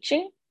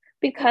teaching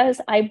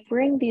because I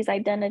bring these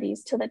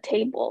identities to the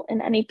table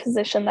in any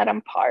position that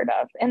I'm part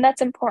of, and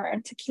that's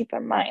important to keep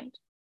in mind.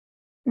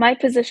 My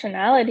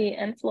positionality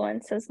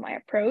influences my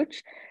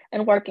approach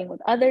and working with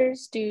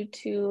others due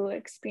to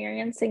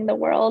experiencing the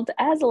world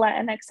as a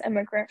Latinx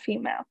immigrant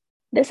female.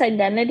 This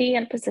identity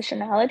and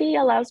positionality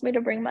allows me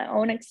to bring my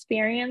own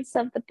experience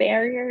of the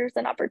barriers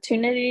and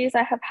opportunities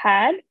I have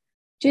had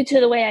due to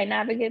the way I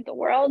navigate the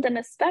world, and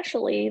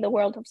especially the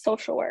world of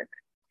social work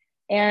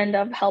and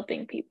of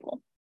helping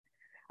people.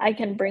 I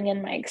can bring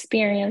in my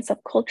experience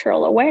of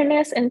cultural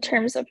awareness in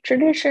terms of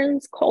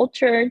traditions,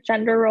 culture,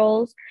 gender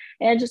roles,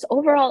 and just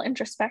overall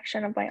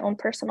introspection of my own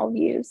personal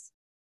views.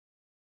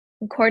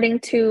 According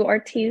to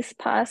Ortiz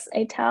Paz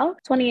et al.,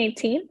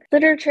 2018,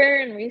 literature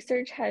and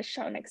research has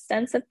shown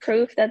extensive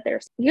proof that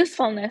there's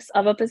usefulness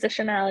of a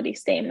positionality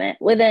statement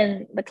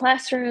within the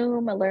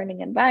classroom, a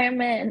learning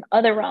environment, and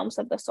other realms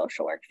of the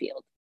social work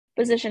field.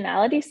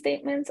 Positionality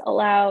statements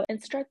allow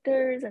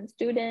instructors and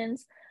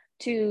students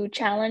to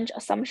challenge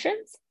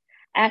assumptions,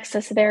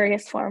 access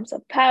various forms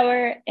of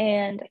power,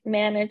 and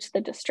manage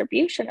the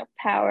distribution of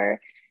power,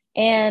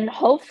 and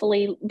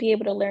hopefully be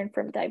able to learn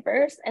from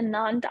diverse and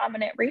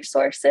non-dominant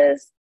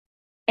resources.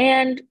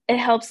 And it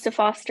helps to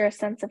foster a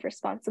sense of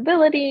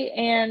responsibility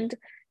and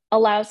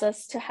allows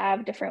us to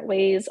have different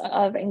ways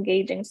of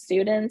engaging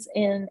students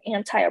in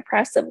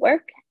anti-oppressive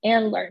work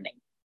and learning.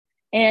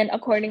 And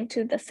according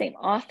to the same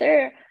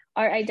author,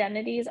 our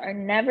identities are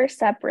never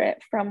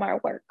separate from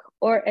our work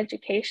or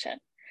education.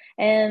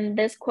 And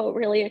this quote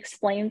really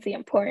explains the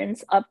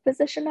importance of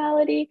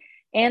positionality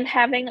and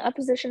having a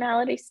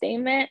positionality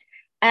statement,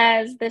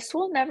 as this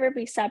will never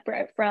be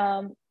separate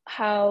from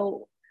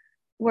how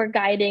we're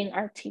guiding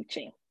our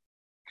teaching.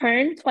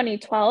 Hearn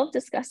 2012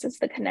 discusses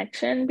the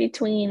connection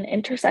between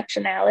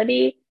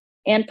intersectionality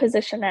and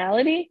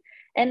positionality,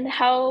 and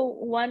how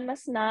one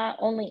must not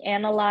only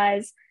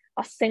analyze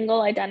a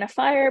single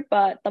identifier,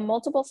 but the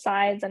multiple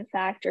sides and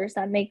factors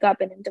that make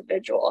up an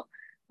individual,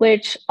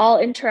 which all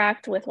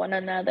interact with one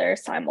another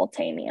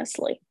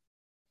simultaneously.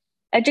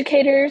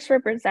 Educators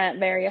represent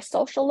various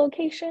social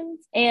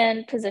locations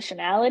and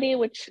positionality,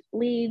 which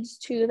leads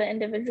to the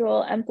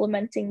individual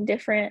implementing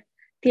different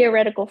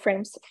theoretical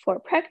frames for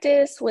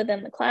practice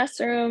within the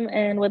classroom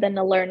and within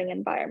the learning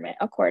environment,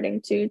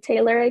 according to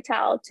Taylor et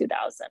al.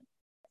 2000.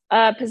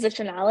 A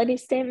positionality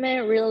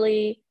statement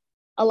really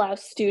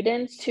allows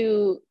students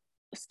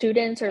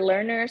or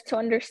learners to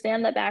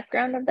understand the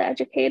background of the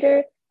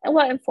educator and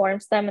what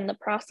informs them in the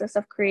process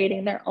of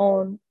creating their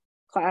own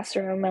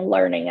classroom and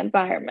learning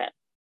environment.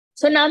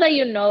 So now that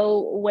you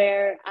know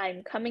where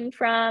I'm coming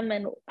from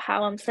and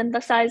how I'm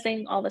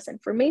synthesizing all this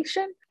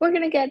information, we're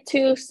going to get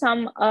to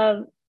some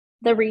of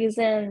the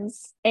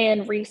reasons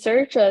and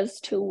research as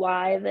to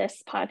why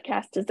this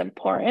podcast is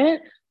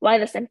important, why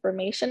this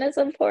information is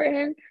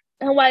important,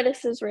 and why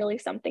this is really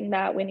something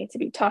that we need to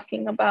be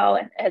talking about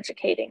and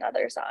educating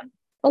others on.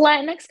 The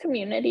Latinx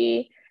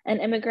community and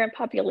immigrant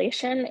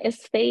population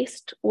is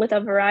faced with a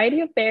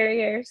variety of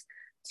barriers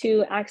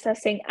to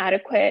accessing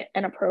adequate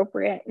and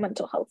appropriate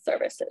mental health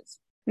services.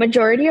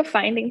 Majority of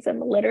findings in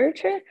the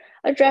literature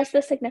address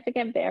the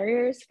significant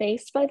barriers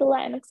faced by the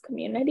Latinx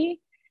community,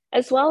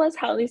 as well as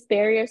how these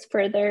barriers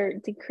further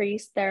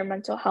decrease their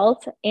mental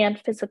health and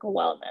physical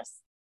wellness.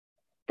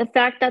 The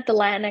fact that the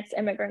Latinx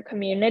immigrant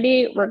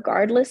community,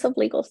 regardless of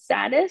legal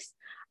status,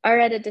 are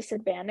at a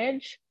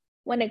disadvantage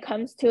when it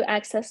comes to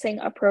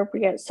accessing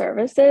appropriate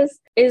services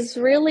is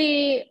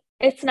really,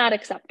 it's not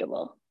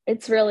acceptable.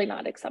 It's really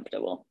not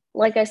acceptable.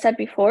 Like I said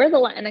before, the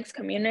Latinx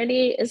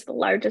community is the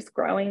largest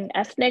growing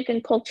ethnic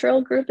and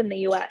cultural group in the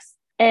US.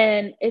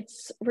 And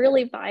it's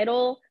really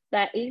vital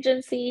that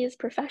agencies,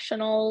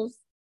 professionals,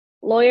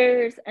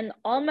 lawyers, and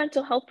all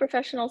mental health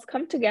professionals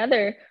come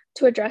together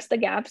to address the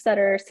gaps that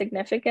are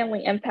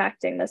significantly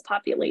impacting this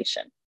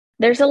population.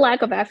 There's a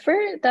lack of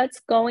effort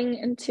that's going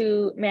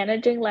into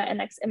managing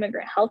Latinx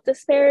immigrant health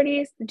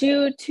disparities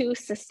due to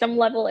system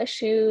level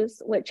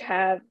issues, which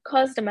have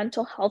caused a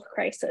mental health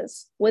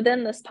crisis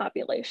within this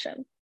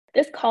population.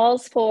 This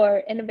calls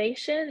for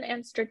innovation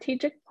and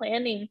strategic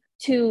planning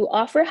to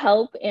offer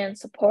help and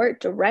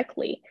support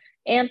directly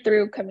and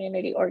through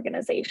community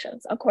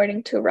organizations,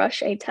 according to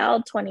Rush et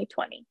al.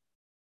 2020.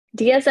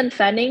 Diaz and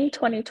Fenning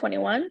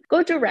 2021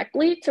 go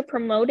directly to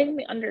promoting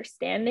the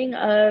understanding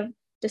of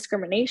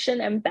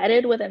discrimination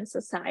embedded within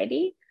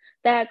society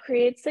that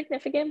creates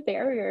significant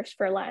barriers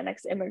for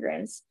Latinx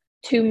immigrants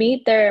to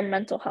meet their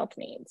mental health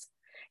needs.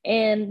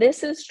 And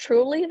this is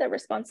truly the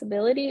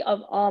responsibility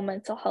of all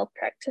mental health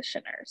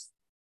practitioners.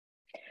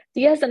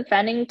 Diaz and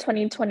Fanning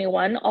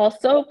 2021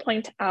 also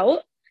point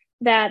out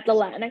that the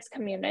Latinx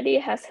community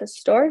has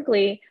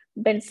historically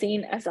been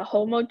seen as a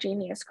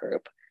homogeneous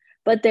group,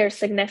 but there's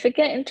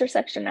significant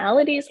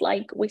intersectionalities,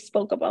 like we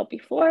spoke about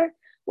before,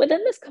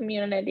 within this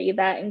community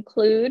that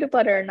include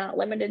but are not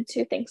limited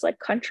to things like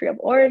country of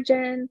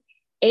origin,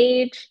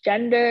 age,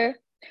 gender,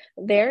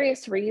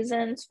 various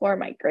reasons for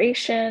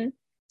migration,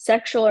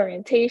 sexual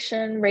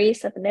orientation,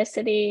 race,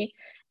 ethnicity,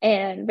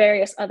 and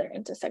various other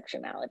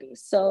intersectionalities.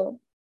 So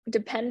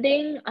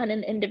depending on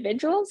an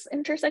individual's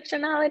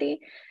intersectionality,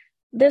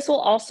 this will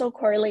also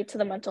correlate to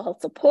the mental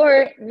health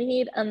support,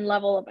 need, and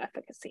level of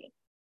efficacy.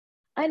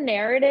 A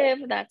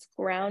narrative that's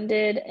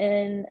grounded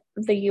in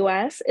the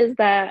US is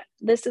that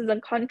this is a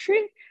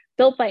country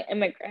built by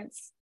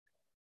immigrants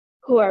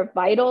who are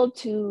vital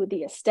to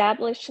the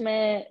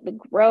establishment, the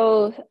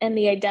growth, and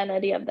the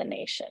identity of the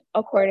nation,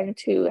 according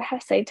to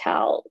Hesse et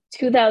al.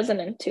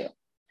 2002.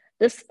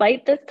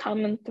 Despite this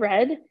common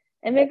thread,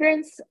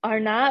 immigrants are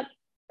not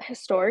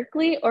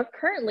historically or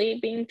currently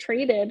being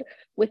treated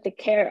with the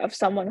care of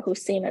someone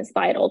who's seen as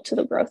vital to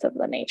the growth of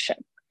the nation.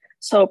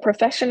 So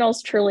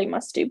professionals truly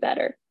must do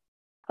better.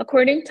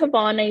 According to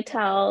Vaughn et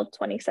al.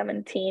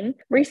 2017,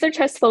 research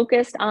has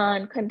focused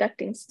on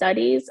conducting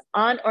studies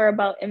on or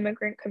about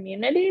immigrant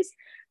communities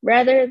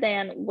rather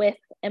than with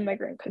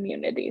immigrant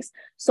communities.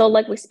 So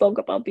like we spoke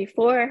about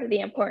before,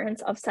 the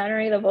importance of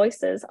centering the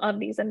voices of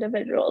these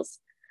individuals.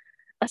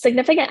 A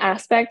significant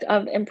aspect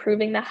of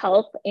improving the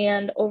health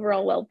and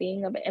overall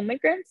well-being of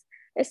immigrants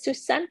is to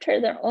center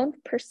their own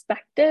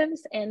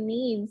perspectives and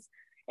needs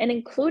and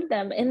include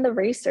them in the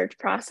research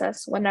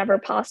process whenever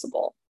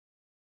possible.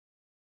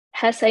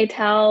 Hesse et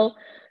al.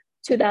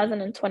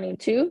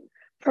 2022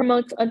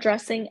 promotes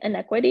addressing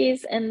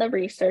inequities in the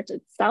research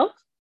itself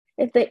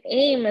if the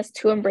aim is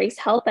to embrace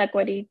health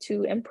equity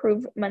to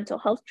improve mental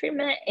health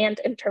treatment and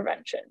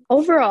intervention.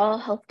 Overall,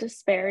 health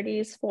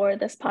disparities for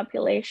this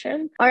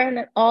population are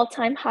an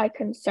all-time high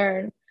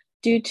concern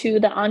due to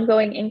the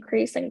ongoing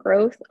increase in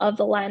growth of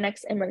the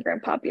Latinx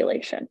immigrant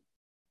population.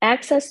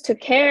 Access to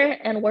care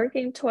and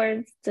working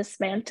towards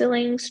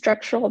dismantling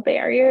structural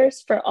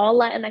barriers for all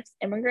Latinx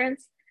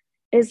immigrants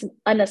is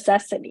a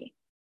necessity.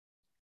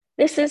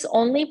 This is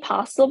only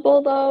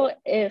possible, though,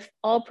 if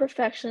all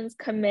professions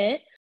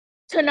commit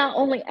to not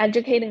only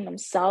educating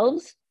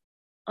themselves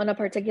on a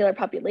particular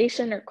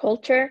population or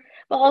culture,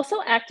 but also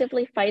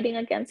actively fighting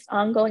against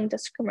ongoing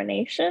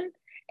discrimination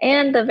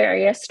and the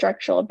various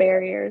structural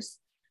barriers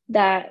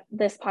that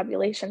this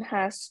population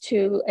has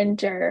to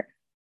endure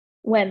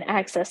when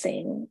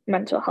accessing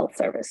mental health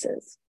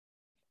services.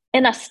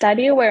 In a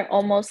study where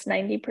almost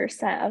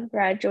 90% of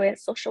graduate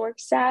social work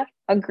staff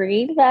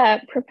agreed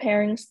that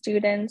preparing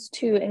students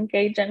to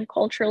engage in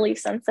culturally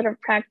sensitive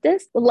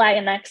practice with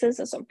Latinxes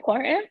is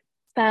important,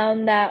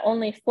 found that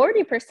only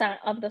 40%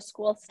 of the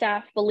school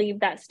staff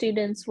believed that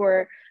students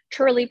were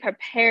truly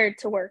prepared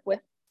to work with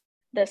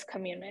this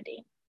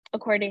community,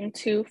 according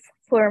to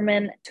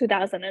Furman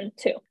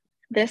 2002.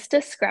 This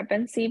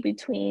discrepancy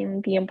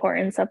between the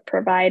importance of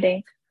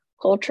providing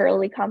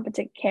culturally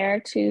competent care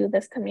to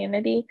this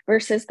community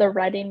versus the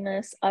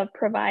readiness of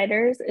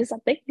providers is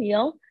a big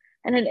deal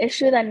and an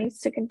issue that needs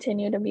to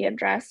continue to be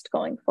addressed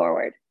going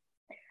forward.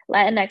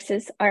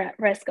 Latinxs are at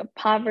risk of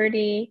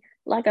poverty,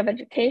 lack of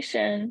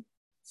education,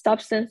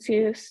 substance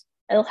use,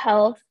 ill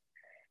health,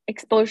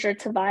 exposure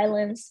to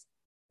violence,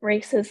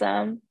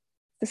 racism,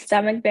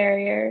 systemic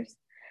barriers,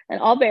 and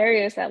all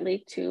barriers that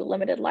lead to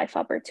limited life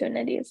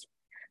opportunities.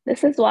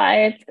 This is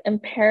why it's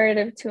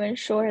imperative to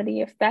ensure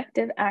the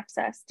effective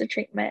access to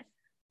treatment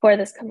for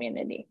this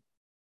community.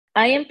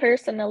 I am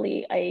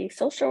personally a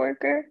social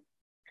worker.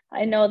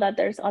 I know that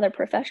there's other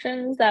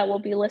professions that will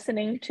be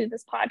listening to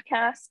this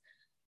podcast,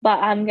 but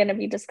I'm going to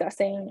be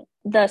discussing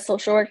the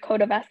social work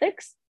code of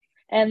ethics,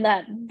 and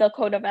that the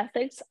code of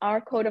ethics, our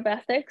code of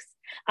ethics,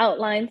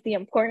 outlines the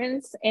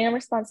importance and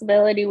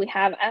responsibility we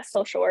have as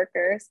social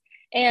workers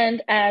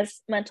and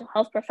as mental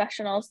health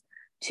professionals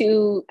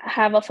to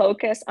have a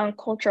focus on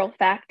cultural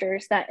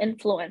factors that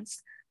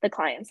influence the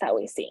clients that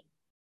we see.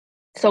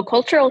 So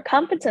cultural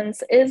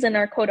competence is in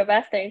our code of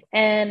ethics,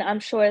 and I'm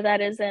sure that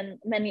is in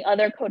many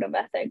other code of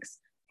ethics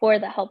for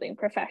the helping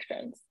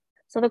professions.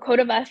 So the code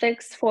of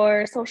ethics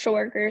for social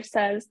workers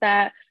says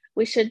that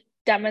we should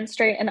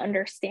demonstrate an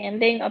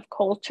understanding of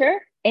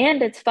culture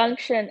and its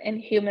function in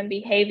human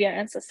behavior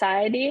and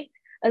society,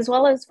 as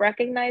well as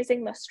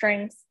recognizing the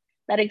strengths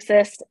that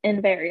exist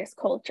in various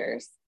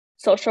cultures.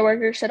 Social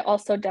workers should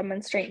also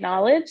demonstrate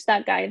knowledge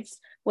that guides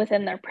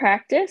within their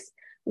practice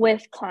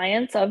with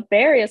clients of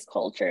various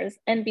cultures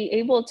and be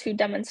able to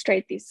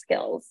demonstrate these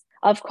skills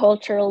of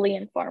culturally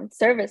informed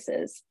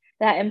services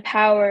that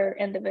empower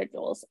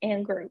individuals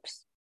and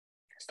groups.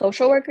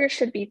 Social workers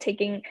should be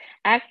taking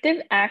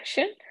active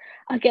action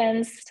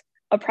against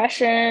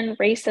oppression,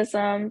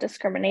 racism,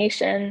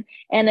 discrimination,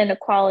 and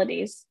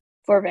inequalities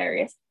for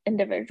various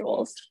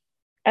individuals,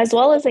 as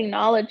well as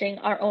acknowledging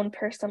our own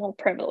personal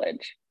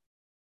privilege.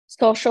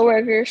 Social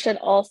workers should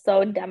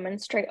also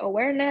demonstrate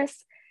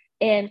awareness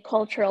and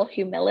cultural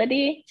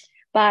humility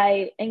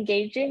by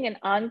engaging in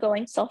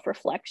ongoing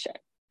self-reflection.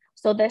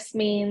 So this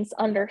means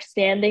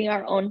understanding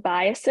our own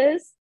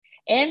biases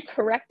and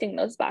correcting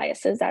those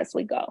biases as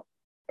we go.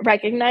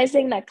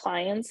 Recognizing that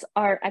clients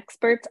are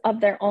experts of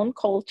their own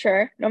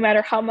culture, no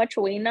matter how much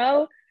we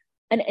know,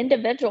 an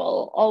individual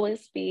will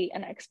always be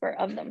an expert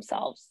of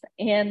themselves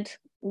and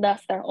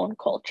thus their own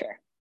culture.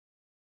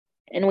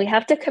 And we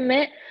have to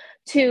commit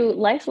to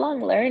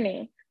lifelong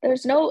learning.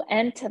 There's no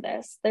end to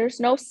this. There's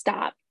no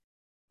stop.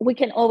 We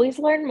can always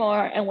learn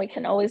more and we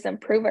can always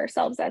improve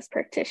ourselves as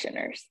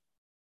practitioners,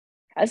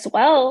 as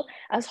well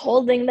as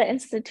holding the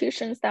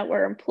institutions that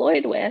we're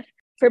employed with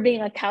for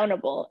being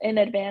accountable in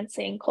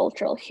advancing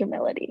cultural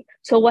humility.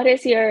 So what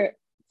is your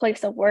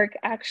place of work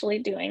actually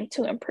doing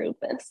to improve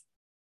this?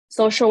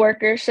 Social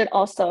workers should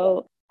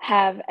also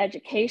have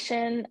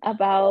education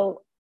about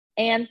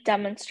and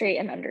demonstrate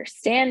an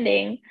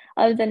understanding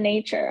of the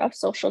nature of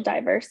social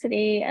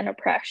diversity and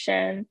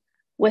oppression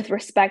with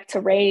respect to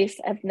race,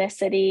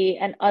 ethnicity,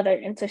 and other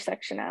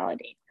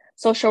intersectionality.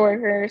 Social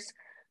workers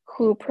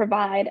who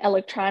provide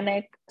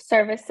electronic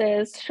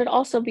services should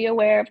also be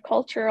aware of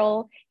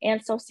cultural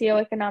and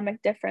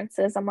socioeconomic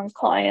differences among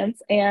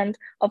clients. And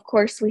of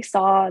course, we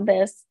saw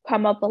this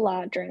come up a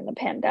lot during the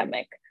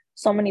pandemic.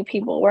 So many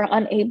people were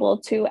unable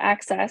to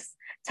access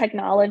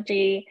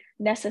technology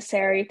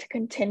necessary to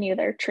continue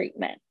their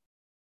treatment.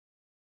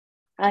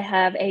 I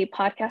have a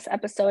podcast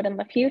episode in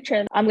the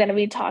future. I'm going to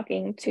be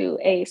talking to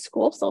a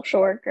school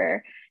social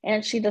worker,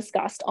 and she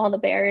discussed all the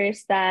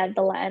barriers that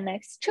the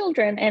Latinx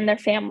children and their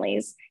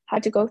families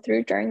had to go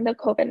through during the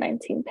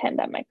COVID-19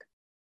 pandemic.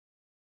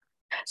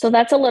 So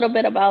that's a little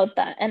bit about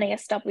the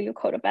NASW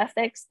Code of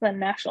Ethics, the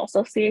National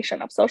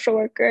Association of Social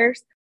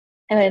Workers.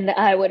 And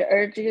I would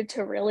urge you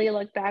to really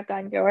look back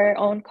on your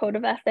own code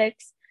of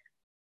ethics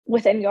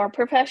within your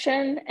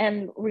profession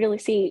and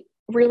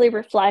really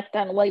reflect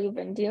on what you've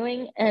been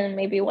doing and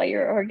maybe what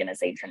your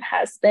organization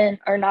has been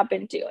or not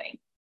been doing.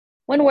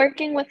 When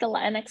working with the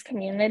Latinx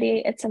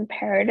community, it's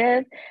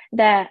imperative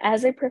that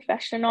as a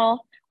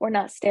professional, we're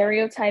not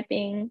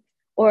stereotyping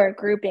or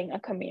grouping a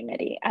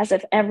community as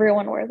if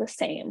everyone were the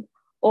same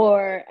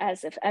or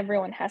as if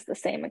everyone has the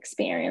same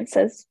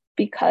experiences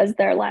because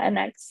they're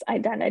Latinx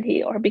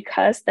identity or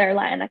because they're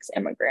Latinx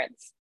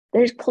immigrants.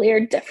 There's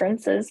clear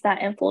differences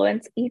that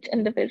influence each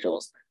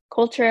individual's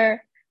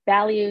culture,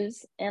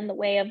 values, and the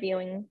way of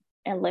viewing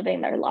and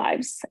living their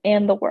lives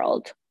and the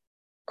world.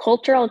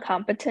 Cultural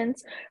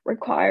competence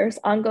requires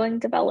ongoing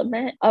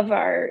development of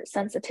our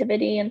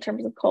sensitivity in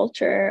terms of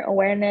culture,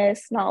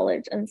 awareness,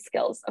 knowledge, and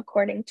skills,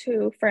 according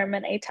to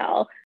Furman et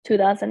al.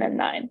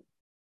 2009.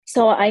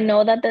 So I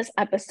know that this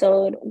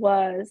episode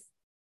was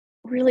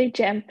really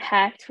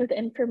jam-packed with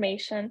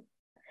information,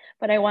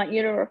 but I want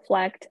you to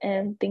reflect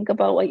and think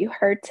about what you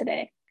heard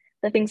today,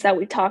 the things that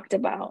we talked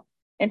about,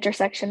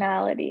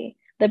 intersectionality,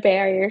 the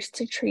barriers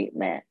to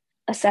treatment,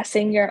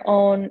 assessing your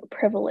own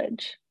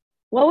privilege.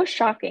 What was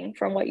shocking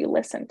from what you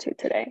listened to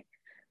today?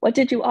 What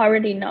did you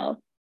already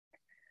know?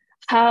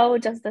 How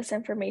does this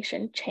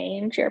information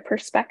change your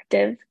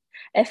perspective,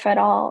 if at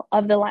all,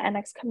 of the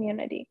Latinx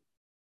community?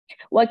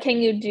 What can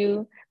you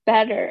do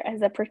better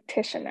as a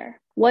practitioner?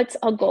 What's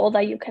a goal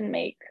that you can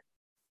make?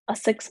 A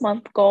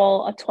 6-month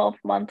goal, a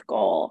 12-month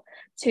goal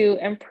to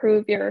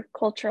improve your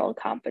cultural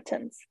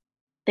competence.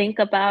 Think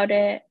about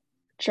it,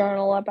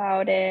 journal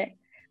about it,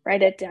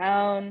 write it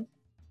down,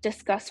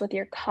 discuss with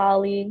your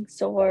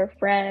colleagues or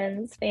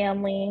friends,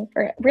 family,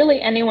 or really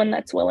anyone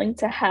that's willing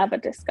to have a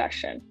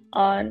discussion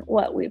on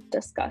what we've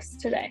discussed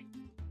today.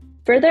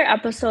 Further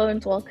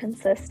episodes will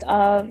consist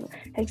of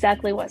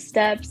exactly what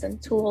steps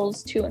and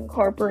tools to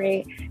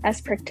incorporate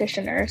as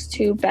practitioners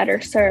to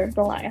better serve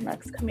the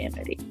Latinx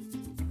community.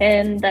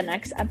 In the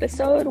next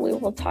episode, we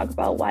will talk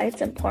about why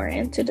it's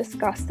important to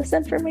discuss this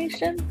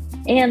information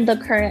and the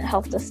current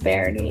health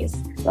disparities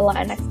the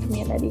Latinx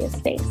community is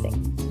facing.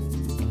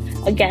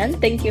 Again,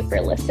 thank you for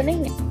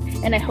listening,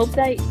 and I hope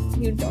that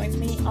you join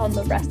me on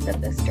the rest of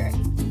this journey.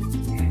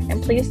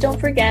 And please don't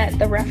forget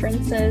the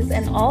references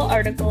and all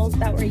articles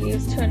that were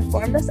used to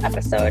inform this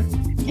episode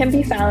can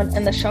be found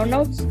in the show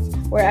notes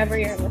wherever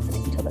you're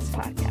listening to this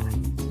podcast.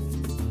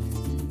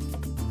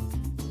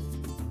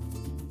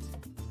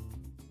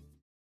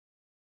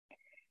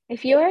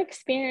 If you are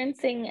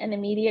experiencing an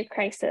immediate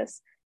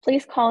crisis,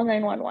 please call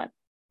 911.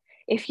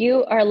 If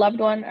you or a loved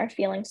one are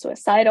feeling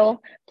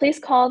suicidal, please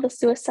call the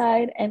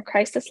Suicide and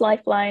Crisis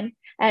Lifeline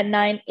at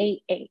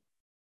 988.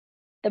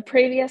 The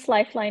previous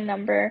lifeline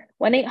number,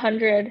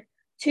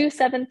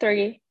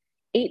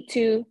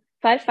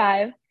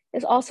 1-800-273-8255,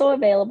 is also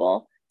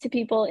available to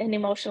people in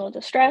emotional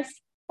distress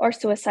or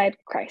suicide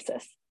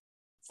crisis.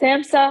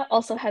 SAMHSA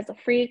also has a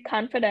free,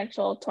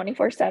 confidential,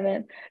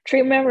 24/7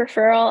 treatment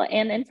referral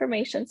and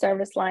information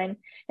service line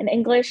in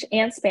English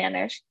and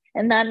Spanish,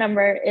 and that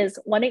number is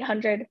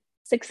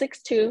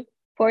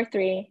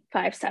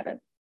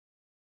 1-800-662-4357.